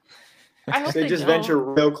babies. I hope they just venture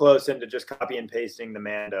real close into just copy and pasting the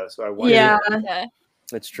Mando. So I wonder. Yeah,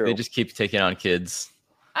 that's true. They just keep taking on kids.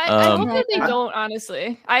 I hope that they don't.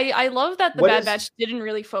 Honestly, I love that the Bad Batch didn't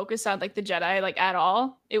really focus on like the Jedi like at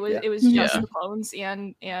all. It was just the clones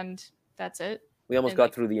and that's it. We almost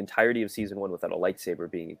got through the entirety of season 1 without a lightsaber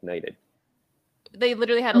being ignited. They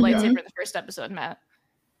literally had a lightsaber in the first episode, Matt.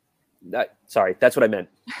 Sorry, that's what I meant.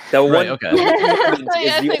 That one is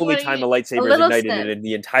the only time a lightsaber is ignited in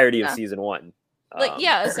the entirety of season 1.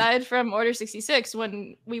 Aside from Order 66,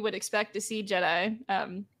 when we would expect to see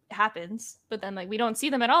Jedi happens, but then like we don't see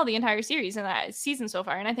them at all the entire series in that season so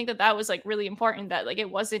far. And I think that was like really important that like it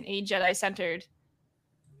wasn't a Jedi centered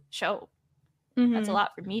show. That's a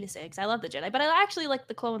lot for me to say because I love the Jedi, but I actually like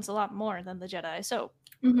the clones a lot more than the Jedi. So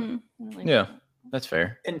yeah, that's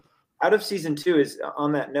fair. And out of season 2, is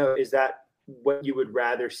on that note, is that what you would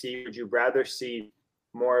rather see? Would you rather see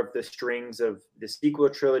more of the strings of the sequel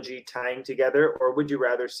trilogy tying together, or would you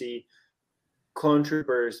rather see clone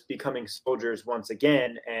troopers becoming soldiers once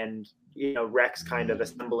again, and Rex kind of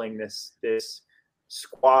assembling this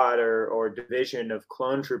squad or division of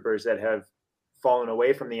clone troopers that have fallen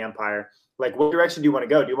away from the Empire? Like, what direction do you want to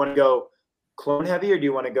go? Do you want to go clone heavy, or do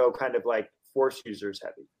you want to go kind of like Force users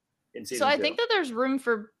heavy? So I think that there's room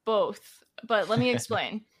for both, but let me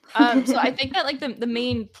explain. So I think that like the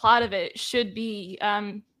main plot of it should be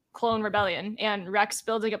clone rebellion and Rex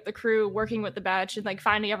building up the crew, working with the Batch, and like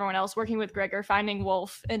finding everyone else, working with Gregor, finding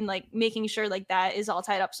Wolf, and like making sure like that is all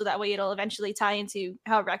tied up so that way it'll eventually tie into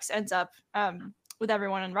how Rex ends up with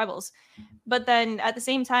everyone in Rebels. But then at the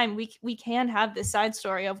same time, we can have this side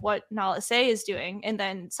story of what Nala Se is doing, and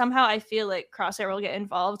then somehow I feel like Crosshair will get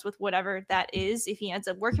involved with whatever that is if he ends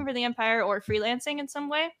up working for the Empire or freelancing in some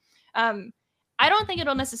way. I don't think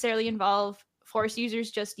it'll necessarily involve Force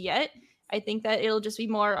users just yet. I think that it'll just be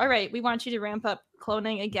more, all right, we want you to ramp up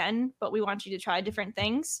cloning again, but we want you to try different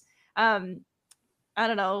things. I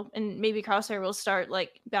don't know, and maybe Crosshair will start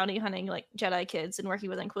like bounty hunting like Jedi kids and working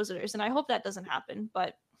with Inquisitors, and I hope that doesn't happen,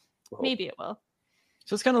 but maybe it will.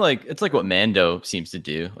 So it's kind of like what Mando seems to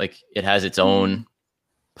do. Like it has its own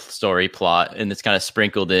story plot, and it's kind of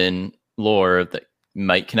sprinkled in lore that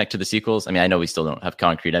might connect to the sequels. I mean, I know we still don't have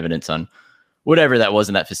concrete evidence on whatever that was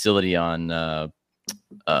in that facility on on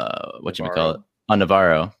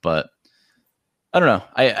Navarro, but I don't know.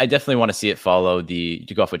 I definitely want to see it follow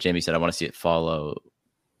to go off what Jamie said. I want to see it follow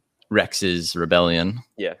Rex's rebellion.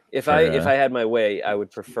 Yeah, if I had my way, I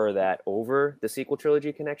would prefer that over the sequel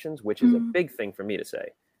trilogy connections, which is a big thing for me to say.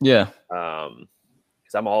 Yeah,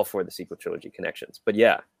 because I'm all for the sequel trilogy connections. But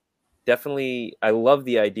yeah, definitely, I love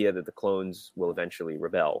the idea that the clones will eventually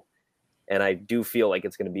rebel, and I do feel like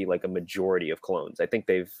it's going to be like a majority of clones. I think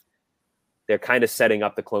they're kind of setting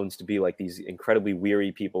up the clones to be like these incredibly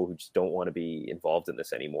weary people who just don't want to be involved in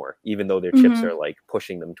this anymore, even though their chips are like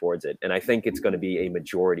pushing them towards it. And I think it's going to be a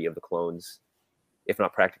majority of the clones, if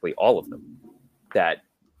not practically all of them, that,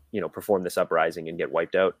 perform this uprising and get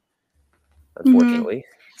wiped out, unfortunately.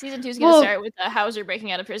 Season 2 is going to start with Hauser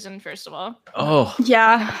breaking out of prison, first of all. Oh.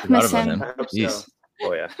 Yeah, miss him. So.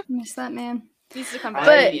 Oh, yeah. Miss that man. Needs to come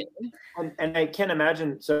back. And I can't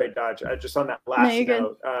imagine. Sorry, Dodge. Just on that last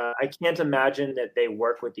note, I can't imagine that they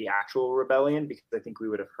work with the actual rebellion because I think we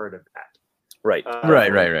would have heard of that. Right.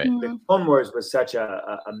 Right. The Clone Wars was such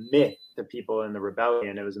a myth to people in the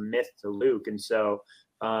rebellion. It was a myth to Luke, and so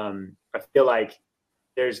I feel like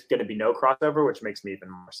there's going to be no crossover, which makes me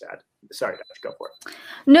even more sad. Sorry, Dodge, go for it.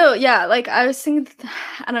 No, yeah, like I was thinking,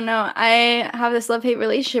 I don't know. I have this love-hate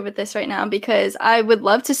relationship with this right now because I would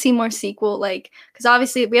love to see more sequel, because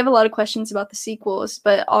obviously we have a lot of questions about the sequels,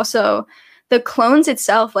 but also the clones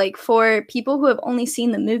itself, like for people who have only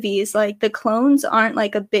seen the movies, like the clones aren't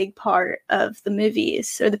like a big part of the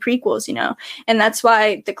movies or the prequels, and that's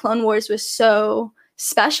why the Clone Wars was so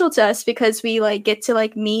special to us because we get to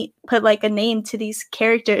put a name to these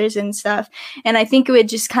characters and stuff. And I think it would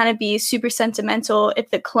just kind of be super sentimental if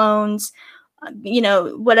the clones,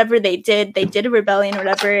 whatever they did a rebellion or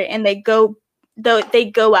whatever, and they go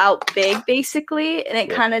out big basically, and it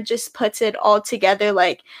kind of just puts it all together.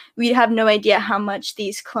 Like we'd have no idea how much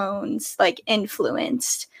these clones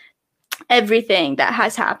influenced everything that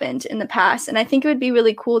has happened in the past. And I think it would be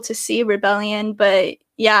really cool to see a rebellion, but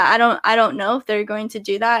yeah, I don't know if they're going to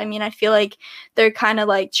do that. I mean, I feel like they're kind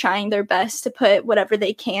of trying their best to put whatever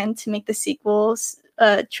they can to make the sequels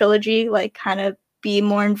trilogy kind of be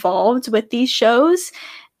more involved with these shows.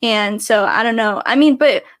 And so I don't know. I mean,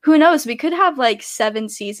 but who knows? We could have 7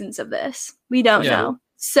 seasons of this. We don't know.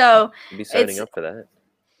 So you'd be signing up for that.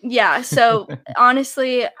 Yeah. So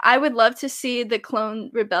honestly, I would love to see the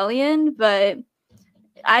Clone Rebellion, but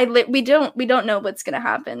we don't know what's going to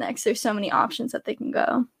happen next. There's so many options that they can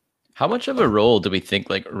go. How much of a role do we think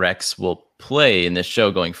Rex will play in this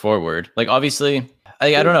show going forward? Obviously,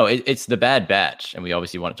 I don't know. It's the Bad Batch, and we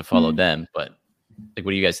obviously want it to follow them. But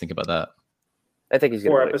what do you guys think about that? I think he's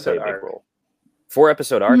going to play a big role.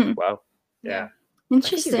 4-episode arc. Wow. Yeah.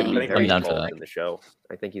 Interesting. I'm down for that in the show.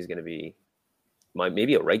 I think he's going to be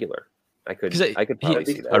maybe a regular. I could probably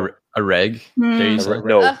see that. A reg? There you say.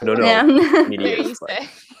 No. Yeah. Medium,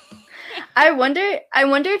 I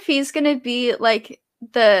wonder if he's gonna be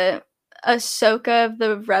the Ahsoka of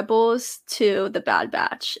the Rebels to the Bad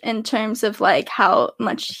Batch in terms of how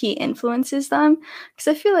much he influences them. Because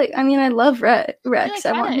I feel I love Rex.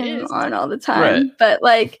 I want him on all the time. Right.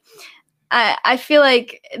 But I feel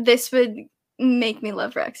like this would make me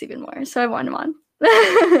love Rex even more. So I want him on.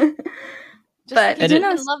 But you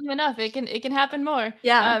don't love him enough. It can happen more.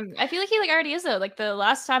 Yeah. I feel like he already is though. The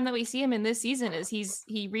last time that we see him in this season is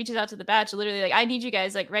he reaches out to the Batch, literally I need you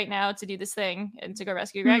guys right now to do this thing and to go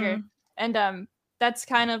rescue Gregor. And that's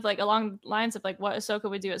kind of along the lines of what Ahsoka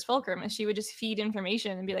would do as Fulcrum, is she would just feed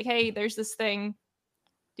information and be like, hey, there's this thing,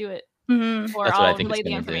 do it, or that's I'll relay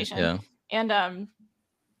the information. Yeah. And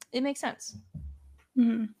it makes sense.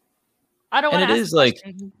 Mm-hmm. I don't want to ask a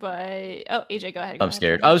question, but AJ, go ahead. I'm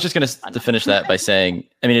scared. I was just going to finish that by saying,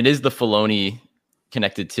 it is the Filoni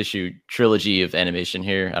connected tissue trilogy of animation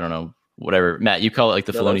here. I don't know, whatever. Matt, you call it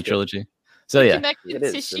the Filoni trilogy. So yeah, connected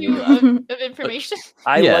tissue of information.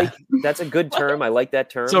 That's a good term. I like that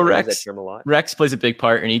term. So I like that term a lot. Rex plays a big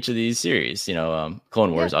part in each of these series.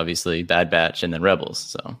 Clone Wars, obviously, Bad Batch, and then Rebels.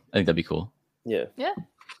 So I think that'd be cool. Yeah. Yeah.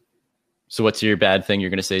 So what's your bad thing you're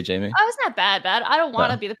going to say, Jamie? Oh, it's not bad. I don't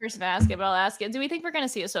want to be the person to ask it, but I'll ask it. Do we think we're going to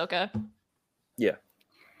see Ahsoka? Yeah.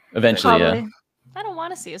 Eventually, Probably. yeah. I don't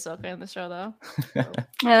want to see Ahsoka in the show, though.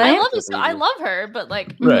 Really? I love her, but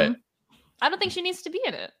right. I don't think she needs to be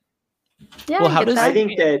in it. Yeah. Well, I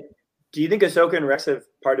think that. Do you think Ahsoka and Rex have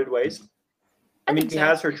parted ways? I mean, he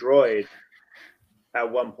has her droid at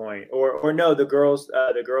one point, or no? The girls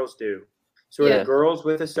do. So are the girls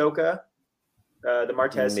with Ahsoka? The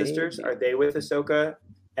Martez sisters, are they with Ahsoka?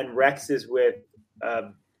 And Rex is with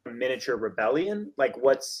a miniature rebellion? Like,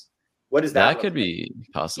 what is that? That could be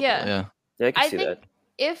possible. Yeah, I can see that.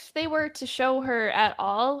 If they were to show her at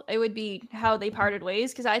all, it would be how they parted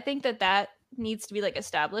ways, because I think that needs to be like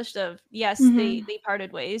established of, yes, they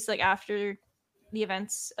parted ways like after the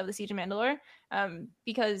events of the Siege of Mandalore,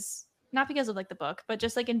 because not because of like the book, but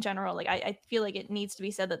just like in general, like I feel like it needs to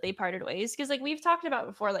be said that they parted ways, because like we've talked about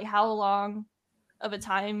before, like how long of a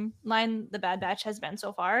timeline the Bad Batch has been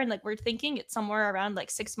so far, and like we're thinking it's somewhere around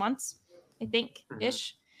like 6 months, I think,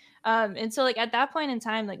 ish. And so like at that point in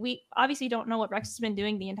time, like we obviously don't know what Rex has been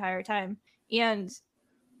doing the entire time,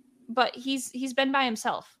 but he's been by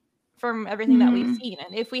himself from everything that we've seen,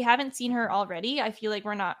 and if we haven't seen her already, I feel like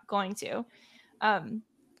we're not going to.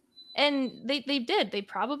 And they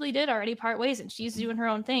probably did already part ways, and she's doing her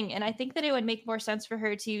own thing. And I think that it would make more sense for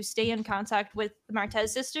her to stay in contact with the Martez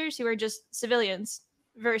sisters, who are just civilians,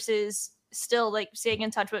 versus still like staying in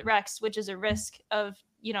touch with Rex, which is a risk of,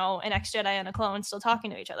 you know, an ex-Jedi and a clone still talking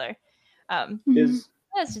to each other.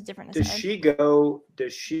 That's a different aside.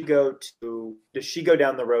 Does she go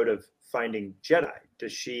down the road of finding Jedi?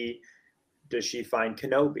 Does she find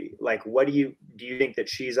Kenobi? Like, what do you think that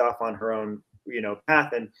she's off on her own, you know,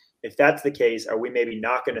 path? And if that's the case, are we maybe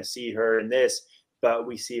not going to see her in this, but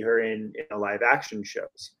we see her in a live action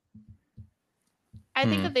shows? I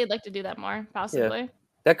think that they'd like to do that more, possibly. Yeah.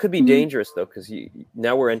 That could be dangerous, though, because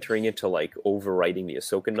now we're entering into like overwriting the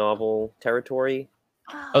Ahsoka novel territory.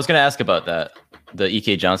 I was going to ask about that, the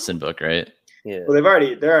E.K. Johnston book, right? Yeah. Well,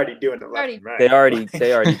 they're already doing it left and right. They already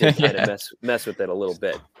did kind of mess with it a little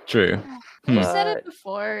bit. True. You said it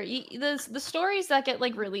before. The stories that get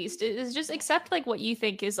like released is just accept like what you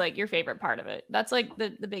think is like your favorite part of it. That's like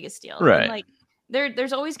the biggest deal. Right. And, like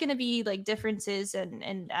there's always going to be like differences,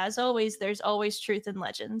 and as always, there's always truth in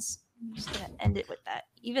legends. I'm just gonna end it with that,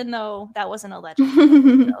 even though that wasn't a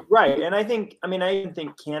legend. Right. And I even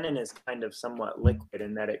think canon is kind of somewhat liquid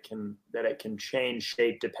in that it can change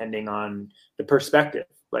shape depending on the perspective,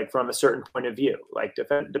 like from a certain point of view. Like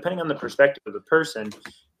depending on the perspective of the person,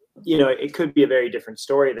 you know, it could be a very different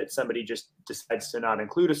story that somebody just decides to not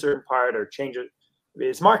include a certain part or change it.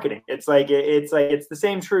 It's marketing. It's the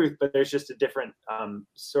same truth, but there's just a different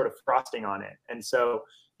sort of frosting on it. And so,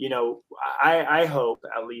 you know, I hope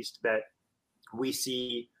at least that we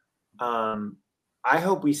see, I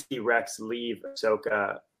hope we see Rex leave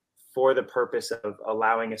Ahsoka for the purpose of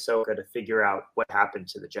allowing Ahsoka to figure out what happened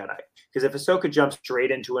to the Jedi. Because if Ahsoka jumps straight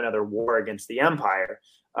into another war against the Empire,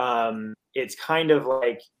 it's kind of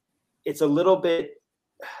like, it's a little bit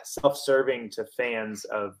self-serving to fans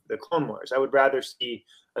of the Clone Wars. I would rather see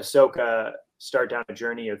Ahsoka start down a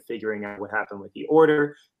journey of figuring out what happened with the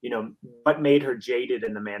Order, you know, what made her jaded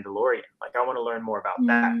in The Mandalorian. Like, I want to learn more about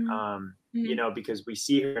that, you know, because we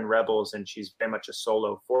see her in Rebels and she's very much a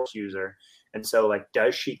solo Force user. And so, like,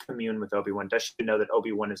 does she commune with Obi-Wan? Does she know that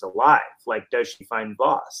Obi-Wan is alive? Like, does she find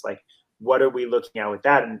Voss? Like, what are we looking at with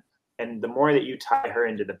that? And the more that you tie her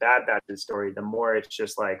into the Bad Batch story, the more it's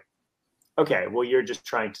just like, okay, well, you're just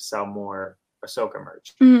trying to sell more Ahsoka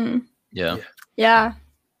merch. Yeah.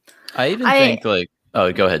 I even think like,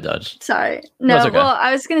 oh, go ahead, Dodge. Sorry. No, okay. Well,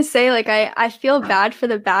 I was going to say, like, I feel bad for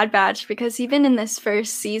the Bad Batch, because even in this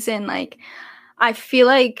first season, like, I feel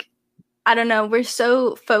like, I don't know, we're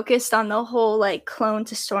so focused on the whole, like, clone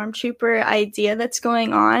to stormtrooper idea that's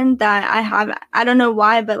going on that I don't know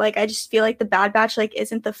why, but, like, I just feel like the Bad Batch, like,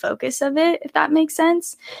 isn't the focus of it, if that makes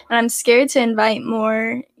sense. And I'm scared to invite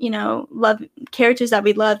more, you know, characters that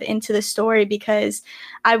we love into the story, because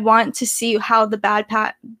I want to see how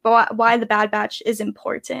why the Bad Batch is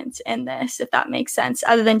important in this, if that makes sense,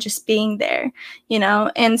 other than just being there, you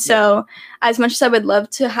know? And so as much as I would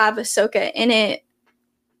love to have Ahsoka in it,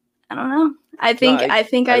 I don't know. I think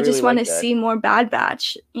I just really want to see more Bad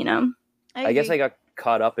Batch, you know? I guess I got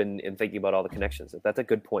caught up in thinking about all the connections. That's a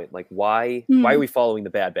good point. Like, why are we following the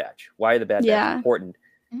Bad Batch? Why are the Bad Batch important,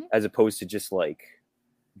 as opposed to just like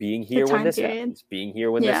being here when this happens, being here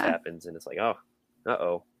when this happens, and it's like, oh,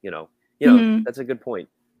 you know, that's a good point.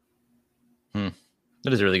 That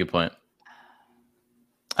is a really good point.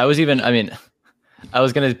 I was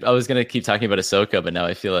gonna keep talking about Ahsoka, but now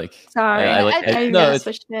I feel like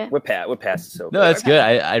we're past Ahsoka. No, that's good.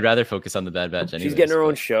 I'd rather focus on the Bad Batch. Anyways, she's getting her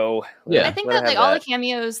own show. Yeah, I think that like all the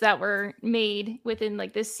cameos that were made within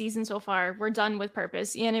like this season so far were done with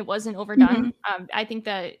purpose, and it wasn't overdone. I think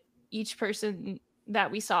that each person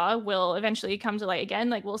that we saw will eventually come to light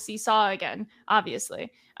again. Like, we'll see Saw again,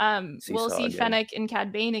 obviously. We'll see Fennec and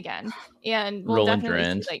Cad Bane again, and we'll Roland definitely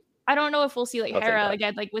Durand. see, like, I don't know if we'll see like I'll take Hera that.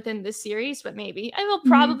 again, like within this series, but maybe I will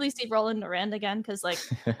probably see Roland Durand again because, like,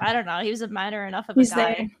 I don't know, he was a minor enough of a He's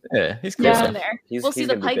guy. there. Yeah, he's cool. He's Yeah. in there. He's- We'll he's see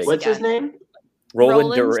the gonna be pipes big. What's his again. name?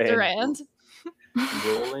 Roland Durand.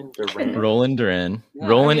 Roland Durand. Roland Duran. Yeah,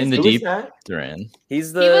 Roland I in mean, the Who is deep that? Duran.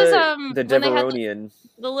 He's He was, the when they had the- Deveronian.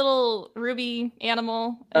 The little ruby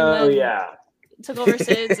animal. And Oh then yeah. took over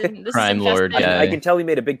Sid's and this Crime is lord infested. guy. I can tell he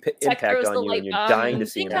made a big Tech impact throws the on you, light and you're bomb dying to and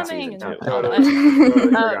see him in incoming season and 2. all Totally, that. totally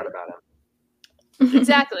forgot about him.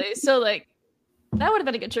 Exactly. So like that would have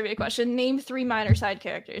been a good trivia question. Name 3 minor side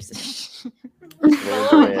characters.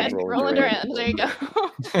 Bolo and Ketch. Roland Durand. There you go.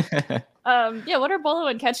 Yeah, what are Bolo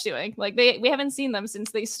and Ketch doing? Like we haven't seen them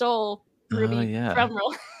since they stole Ruby yeah. from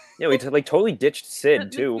Roland. Yeah, we like totally ditched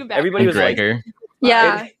Sid The too. background. Everybody was like, Gregor.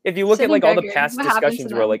 Yeah. if you look Sid at like and all the Gregor. past What happened to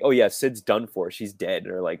discussions, we're them? like, oh yeah, Sid's done for. She's dead,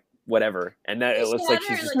 or like whatever. And that it looks like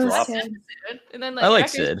she's just like, dropped. Sid. And then like I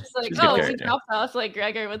like Gregor's Sid. just like, She's a good oh, we character. dropped off like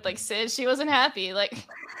Gregor with like Sid. She wasn't happy. Like,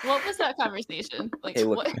 what was that conversation? Like, Hey,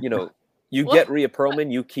 look, what? you know, you What? get Rhea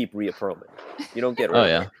Perlman, you keep Rhea Perlman. You don't get rid Oh of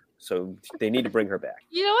yeah. her. So they need to bring her back.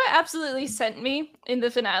 You know what absolutely sent me in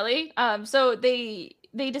the finale? So they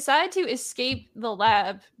decide to escape the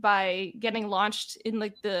lab by getting launched in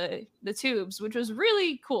like the tubes, which was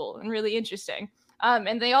really cool and really interesting.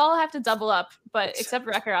 And they all have to double up, but except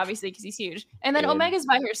Wrecker, obviously, because he's huge. And then And Omega's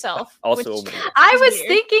by herself. Also, which Omega. I was weird.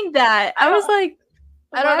 thinking that. I was like,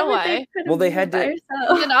 I don't know would why. put Well, they him had by to-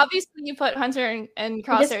 herself? And obviously, you put Hunter and I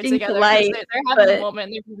guess Crosshair being together. 'cause polite, they're having a but-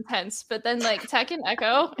 moment. They're intense. But then, like, Tech and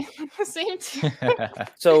Echo, the same time.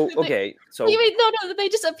 So okay, so You mean no, they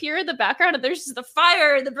just appear in the background and there's just the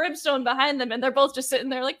fire and the brimstone behind them, and they're both just sitting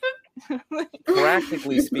there like.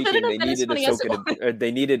 practically speaking, Couldn't they have been as needed funny as it Ahsoka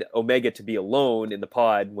they needed Omega to be alone in the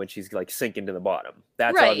pod when she's like sinking to the bottom.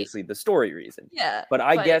 That's Right. obviously the story reason. Yeah, But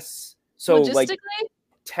I guess so. logistically, Like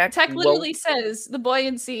Tech literally says the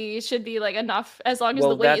buoyancy should be like enough as long as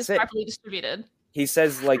Well, the weight that's is it. properly distributed. he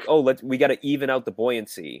says like, oh, we got to even out the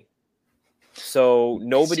buoyancy. So It's just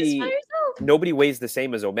nobody by yourself. weighs the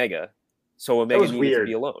same as Omega. So Omega was needed to weird.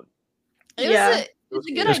 be alone. It Yeah. was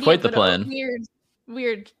a good It was idea. quite the but a plan.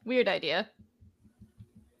 Weird idea.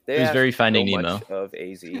 They It was asked very Finding so Nemo. much of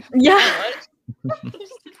AZ. Yeah.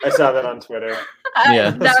 I saw that on Twitter.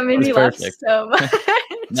 Yeah, That made that's me laugh perfect. so much.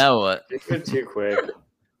 Now what? It went too quick.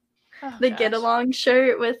 Oh, The gosh. get along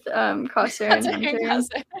shirt with Crosshair and Hunter and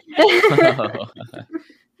Hunter.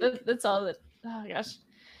 Crosshair. That's all that. Oh gosh.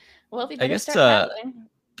 Well, if you I better guess, start battling.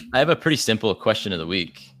 I have a pretty simple question of the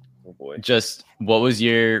week. Oh boy. Just what was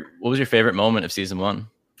your favorite moment of season 1?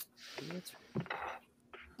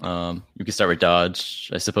 You can start with Dodge,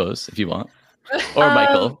 I suppose, if you want, or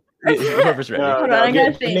Michael, whoever's ready. No, Hold no, on, I gotta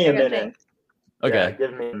give think. me I a gotta minute. think. Okay, Yeah,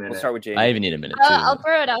 give me a minute. We'll start with Jamie. I even need a minute too. I'll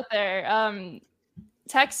throw it out there.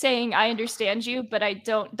 Tech saying I understand you, but I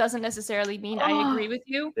don't doesn't necessarily mean I agree with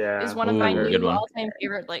you. Yeah. Is one of Ooh, my good new one. all-time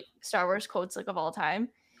favorite like Star Wars quotes like of all time.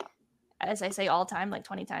 As I say all time like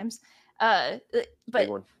 20 times. But Big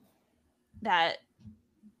one. that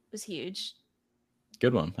was huge.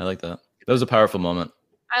 Good one. I like that. That was a powerful moment.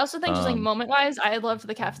 I also think just like Um, moment wise, I loved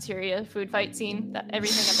the cafeteria food fight scene. That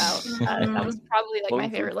everything about that was probably like Lone my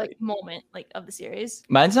food favorite like fight. moment like of the series.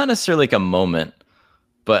 Mine's not necessarily like a moment,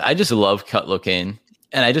 but I just love Cut Locane.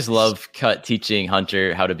 And I just love Cut teaching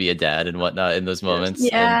Hunter how to be a dad and whatnot in those moments.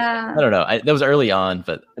 And Yeah. I don't know. That was early on,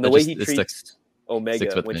 but And the it way just- he it stuck- treats Omega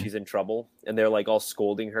sticks with when me. she's in trouble, and they're like all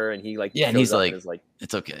scolding her, and he like Yeah, and shows he's up like- is like,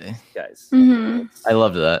 it's okay. guys, Mhm. I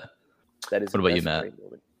loved that. that is. What about you, that's a Matt? great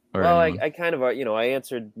moment. Or Well, anyone. I kind of I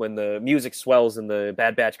answered when the music swells and the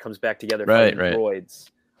Bad Batch comes back together Right, fighting right. droids.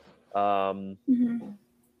 Mhm.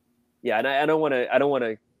 Yeah, and I don't want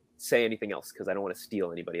to say anything else because I don't want to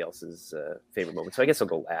steal anybody else's favorite moment. So I guess I'll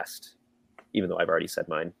go last, even though I've already said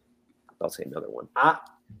mine. I'll say another one.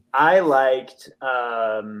 I liked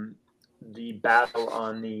the battle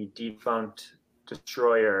on the defunct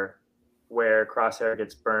destroyer where Crosshair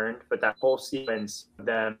gets burned, but that whole sequence,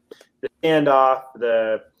 them, the standoff,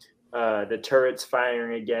 the turrets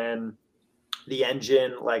firing again, the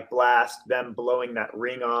engine like blast, them blowing that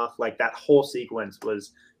ring off, like that whole sequence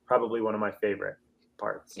was probably one of my favorite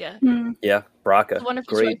parts. Yeah. Mhm. Yeah, Braca, It's a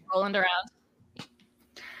wonderful great. choice rolling around.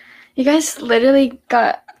 You guys literally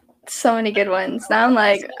got so many good ones. Now I'm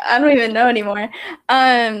like, I don't even know anymore.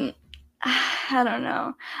 I don't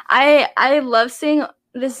know. I love seeing,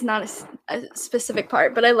 this is not a specific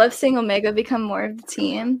part, but I love seeing Omega become more of the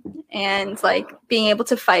team and like being able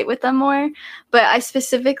to fight with them more. But I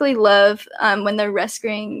specifically love when they're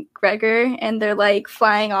rescuing Gregor and they're like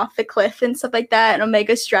flying off the cliff and stuff like that, and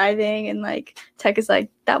Omega's driving and like Tech is like,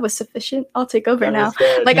 that was sufficient, I'll take over That now. was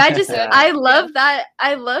good. Like I just Yeah. I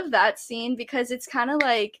love that scene because it's kind of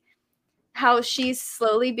like how she's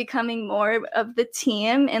slowly becoming more of the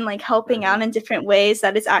team and like helping out in different ways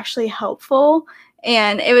that is actually helpful.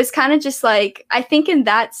 And it was kind of just like, I think in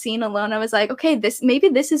that scene alone, I was like, okay, this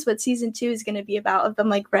is what season 2 is going to be about, of them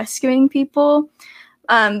like rescuing people.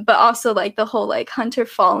 But also like the whole like Hunter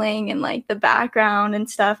falling and like the background and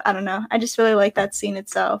stuff. I don't know. I just really like that scene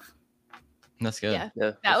itself. That's good. Yeah,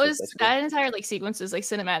 that entire like sequence was like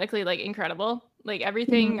cinematically like incredible. Like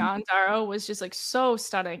everything on Zaro was just like so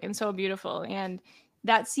stunning and so beautiful, and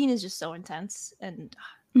that scene is just so intense and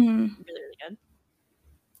really, really good.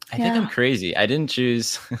 I think I'm crazy. I didn't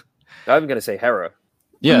choose. I'm gonna say Hera.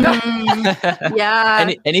 Yeah,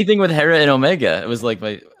 yeah. Anything with Hera and Omega, it was like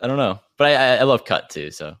I don't know, but I love Cut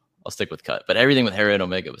too, so I'll stick with Cut. But everything with Hera and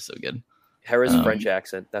Omega was so good. Hera's French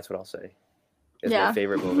accent, that's what I'll say. Is my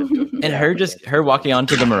favorite moment. And her walking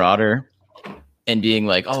onto the Marauder and being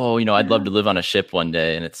like, oh, I'd love to live on a ship one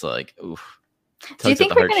day, and it's like, oof. Do you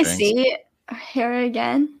think we're gonna see Hera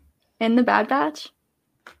again in the Bad Batch?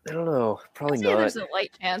 I don't know. Probably not. There's a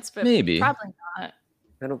light chance, but maybe probably not.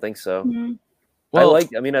 I don't think so. Well,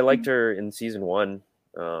 I liked her in season 1.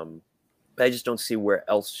 I just don't see where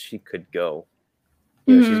else she could go.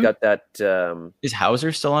 She's got that. Is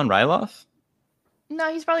Hauser still on Ryloth? No,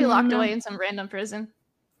 he's probably locked away in some random prison.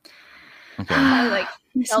 Okay.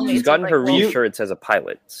 She's gotten her reassurance as a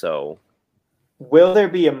pilot, so. Will there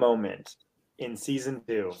be a moment in season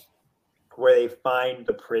 2 where they find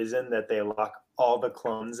the prison that they lock all the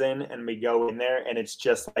clones in, and we go in there and it's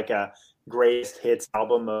just like a greatest hits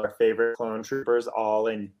album of our favorite clone troopers all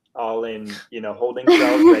in holding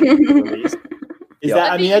cells ready to be released?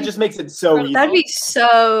 That just makes it so easy. That'd be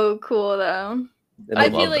so cool though. I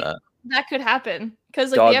feel like that could happen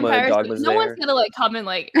because like the Empire's like, no one's gonna like come and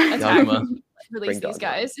like attack and release these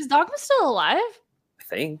guys. Is Dogma still alive? I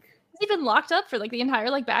think. Has he been locked up for like the entire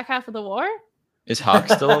like back half of the war? Is Hawk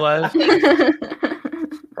still alive?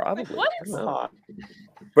 Probably. Like, what is Hawk?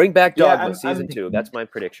 Bring back Dogma season 2. That's my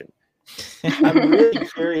prediction. I'm really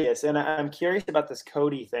curious, and I'm curious about this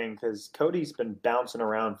Cody thing because Cody's been bouncing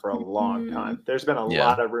around for a long time. There's been a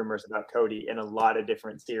lot of rumors about Cody in a lot of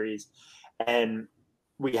different series, and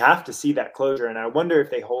we have to see that closure. And I wonder if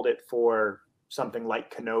they hold it for something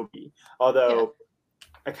like Kenobi, although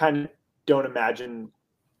I kind of don't imagine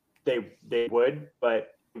they would,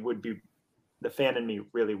 but it would be. The fan in me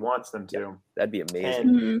really wants them to. Yeah, that'd be amazing.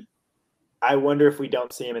 And I wonder if we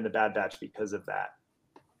don't see him in the Bad Batch because of that,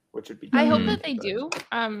 which would be. I hope that they do.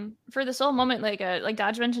 For this whole moment, like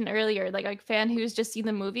Dodge mentioned earlier, like a fan who's just seen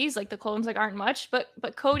the movies, like the clones like aren't much, but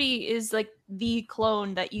Cody is like the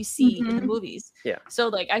clone that you see in the movies. Yeah. So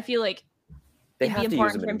like I feel like they it'd have be to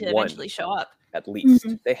use important him for him in to one, eventually show up. At least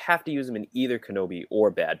they have to use him in either Kenobi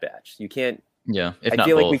or Bad Batch. You can't. Yeah. I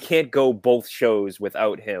feel like we can't go both shows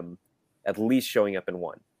without him at least showing up in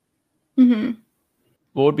one.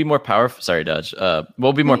 What would be more powerful? Sorry, Dodge. What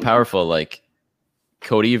would be more powerful, like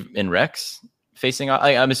Cody and Rex facing off?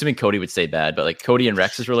 I'm assuming Cody would say bad, but like Cody and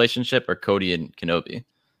Rex's relationship or Cody and Kenobi?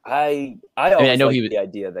 I know the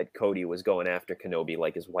idea that Cody was going after Kenobi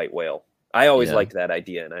like his white whale. I always liked that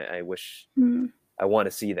idea, and I wish I want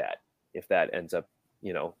to see that if that ends up,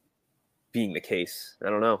 being the case.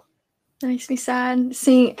 I don't know. That makes me sad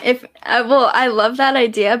seeing if I love that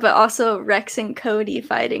idea, but also Rex and Cody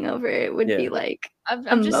fighting over it would be like I'm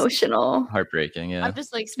emotional, heartbreaking. Yeah, I'm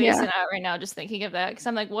just like spacing out right now, just thinking of that because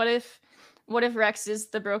I'm like, what if Rex is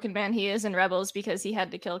the broken man he is in Rebels because he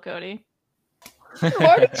had to kill Cody?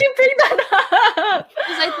 Why did you bring that up?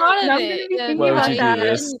 Because I thought of it. And why would you I do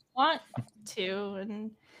this? didn't want to,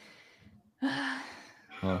 and.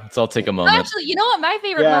 Well, let's all take a moment. Actually, you know what my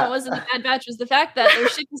favorite moment was in the Bad Batch was the fact that their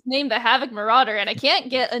ship is named the Havoc Marauder, and I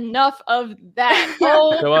can't get enough of that.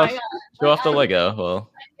 Show off the Lego.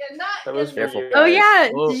 Well, that was careful. Oh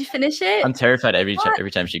yeah, did you finish it? I'm terrified every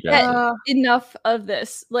time she grabs it. Enough of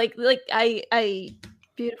this. Like I.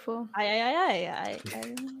 Beautiful. I'm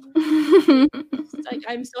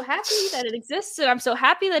so happy that it exists, and I'm so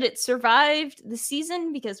happy that it survived the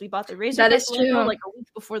season because we bought the Razor Crest logo like a week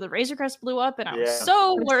before the Razor Crest blew up, and I was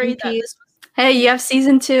so worried that this was... Hey, you have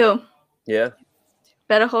season 2. Yeah.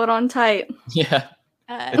 Better hold on tight. Yeah.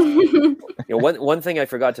 One thing I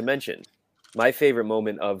forgot to mention. My favorite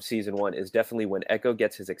moment of season 1 is definitely when Echo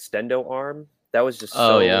gets his extendo arm. That was just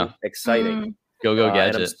so exciting. Go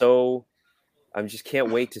Gadget. And I just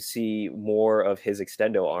can't wait to see more of his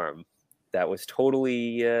extendo arm. That was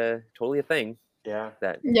totally a thing. Yeah,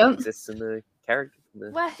 that exists in the character,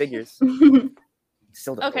 figures.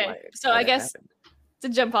 Still don't know why so I guess to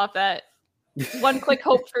jump off that, one quick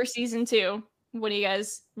hope for season 2. What do you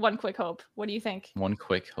guys? One quick hope. What do you think? One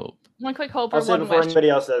quick hope. One quick hope. I'll say before anybody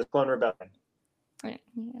else says Clone Rebellion. Right.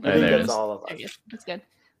 I think that's all of us. That's good.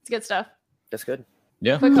 It's good stuff. That's good.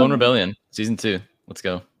 Yeah, Clone Rebellion season 2. Let's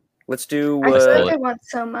go. Let's do. I feel like I want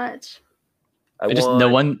so much.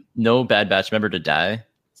 No Bad Batch member to die.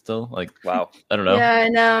 Still, like, wow. I don't know. Yeah, I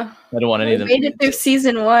know. I don't want any of them. Made it through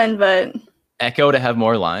season 1, but Echo to have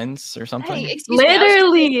more lines or something. Hey,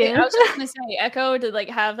 literally. I was just gonna say Echo to like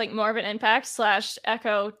have like more of an impact /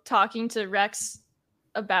 Echo talking to Rex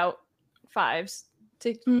about Fives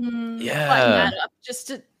to button that up, just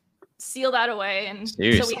to seal that away, and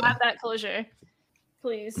seriously. So we have that closure.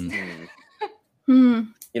 Please. You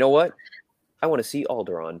know what? I want to see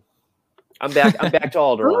Alderaan. I'm back to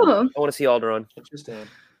Alderaan. Ooh. I want to see Alderaan. Interesting.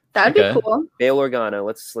 That'd be cool. Bail Organa.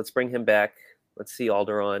 Let's bring him back. Let's see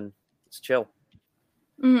Alderaan. Let's chill.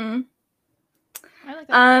 Mm-hmm. I like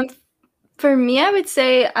that. For me, I would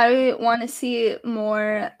say I want to see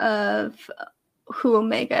more of who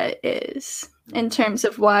Omega is in terms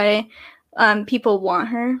of why people want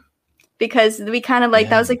her. Because we kind of like,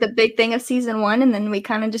 that was like the big thing of season 1, and then we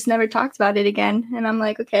kind of just never talked about it again. And I'm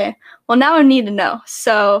like, okay, well, now I need to know.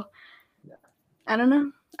 So, I don't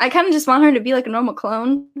know. I kind of just want her to be like a normal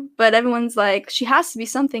clone, but everyone's like, she has to be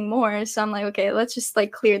something more. So I'm like, okay, let's just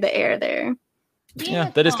like clear the air there. Yeah,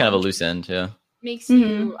 that is kind of a loose end, yeah. Makes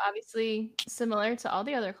you obviously similar to all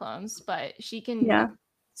the other clones, but she can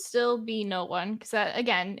still be no one, because that,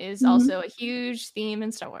 again, is also a huge theme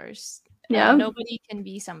in Star Wars. Yeah. Nobody can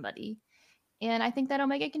be somebody. And I think that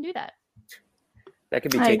Omega can do that. That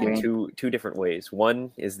can be taken two different ways.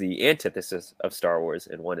 One is the antithesis of Star Wars,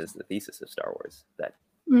 and one is the thesis of Star Wars. That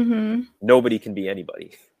nobody can be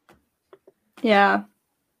anybody. Yeah.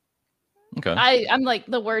 Okay. I'm like,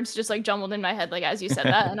 the words just like jumbled in my head, like as you said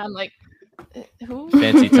that, and I'm like, who?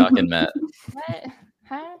 Fancy talking, Matt. What?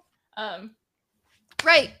 Huh?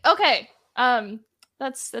 Right. Okay.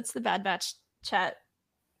 That's the Bad Batch chat,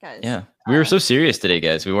 guys. Yeah, we were so serious today,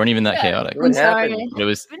 guys. We weren't even that chaotic. I'm sorry. It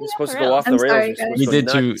was supposed to go off the rails. We did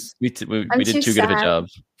too good of a job.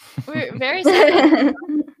 We're very sad.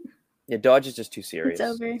 Yeah, Dodge is just too serious. It's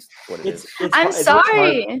over. What it is. I'm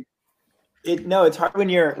sorry. It's hard when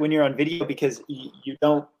you're on video, because you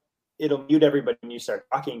don't. It'll mute everybody when you start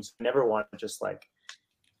talking. So I never want to just like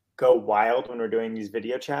go wild when we're doing these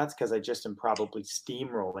video chats, because I just am probably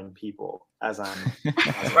steamrolling people as I'm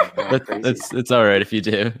going crazy. It's all right if you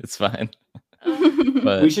do. It's fine.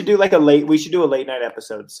 But we should do a late night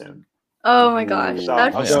episode soon. Oh my gosh,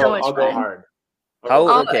 that'd be so much I'll fun. go hard.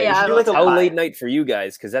 How late night for you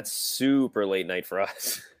guys? Because that's super late night for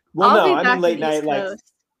us. Well, no, I mean late night, like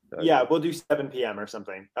yeah, we'll do 7 p.m. or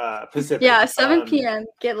something. Pacific. Yeah, 7 p.m.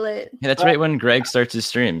 Get lit. Yeah, that's right when Greg starts his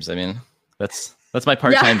streams. I mean, that's my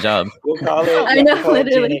part-time job. We'll call it. I know,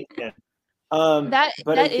 literally. That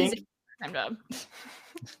is a part-time job.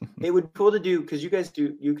 It would be cool to do, because you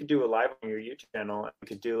could do a live on your YouTube channel. You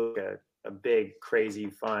could do like a big, crazy,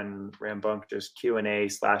 fun, rambunctious Q&A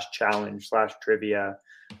 / challenge / trivia.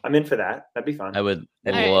 I'm in for that. That'd be fun. I would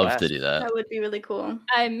love to do that. That would be really cool.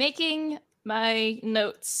 I'm making my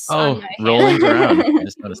notes. Oh, rolling around. I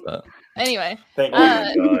just noticed that. Anyway. Thank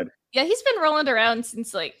you. God. Yeah, he's been rolling around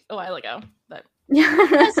since like a while ago. But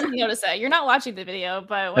that's something to say. You're not watching the video,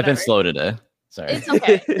 but whatever. I've been slow today. Sorry. It's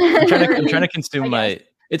okay. I'm trying to consume my.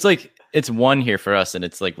 It's like it's 1 here for us, and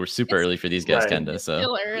it's like we're super early for these guys, Kenda. So.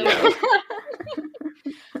 Still early.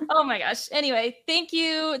 Oh my gosh. Anyway, thank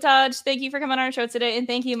you, Taj. Thank you for coming on our show today. And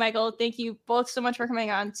thank you, Michael. Thank you both so much for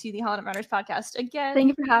coming on to the Holland Runners podcast again. Thank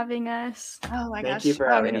you for having us. Oh my gosh. Thank you for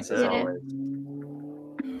having us as always.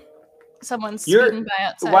 Someone's speeding by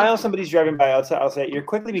outside. While somebody's driving by outside, I'll say you're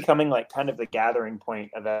quickly becoming like kind of the gathering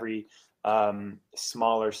point of every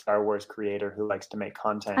smaller Star Wars creator who likes to make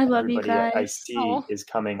content. I love Everybody you guys. I see is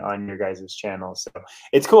coming on your guys' channel. So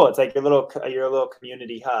it's cool. It's like your little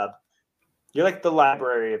community hub. You're like the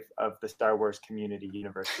library of the Star Wars community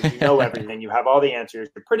universe. You know everything. You have all the answers.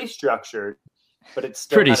 You're pretty structured, but it's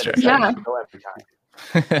still pretty structured. Yeah. You know every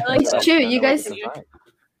time. It's true.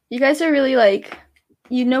 You guys are really like,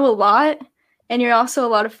 you know a lot, and you're also a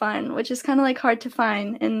lot of fun, which is kind of like hard to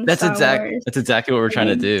find in Star Wars. That's exactly what we're trying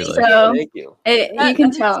to do. So thank you. You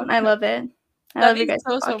can tell. I love it. I love you guys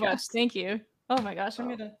so much. Thank you. Oh my gosh, I'm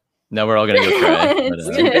gonna. Now we're all gonna go cry.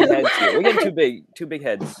 We're getting too big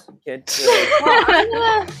heads. Can't.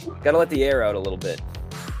 Gotta let the air out a little bit.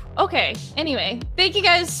 Okay. Anyway, thank you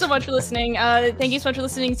guys so much for listening. Thank you so much for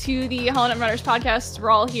listening to the Holland Runners podcast.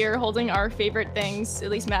 We're all here holding our favorite things. At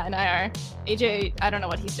least Matt and I are. AJ, I don't know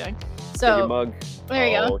what he's doing. So mug. There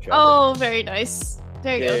you go. Oh, very nice.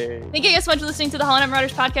 There you go. Thank you guys so much for listening to the Holland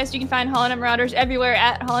Marauders podcast. You can find Holland Marauders everywhere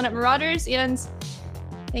at Holland Marauders. And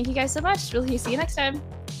thank you guys so much. We'll see you next time.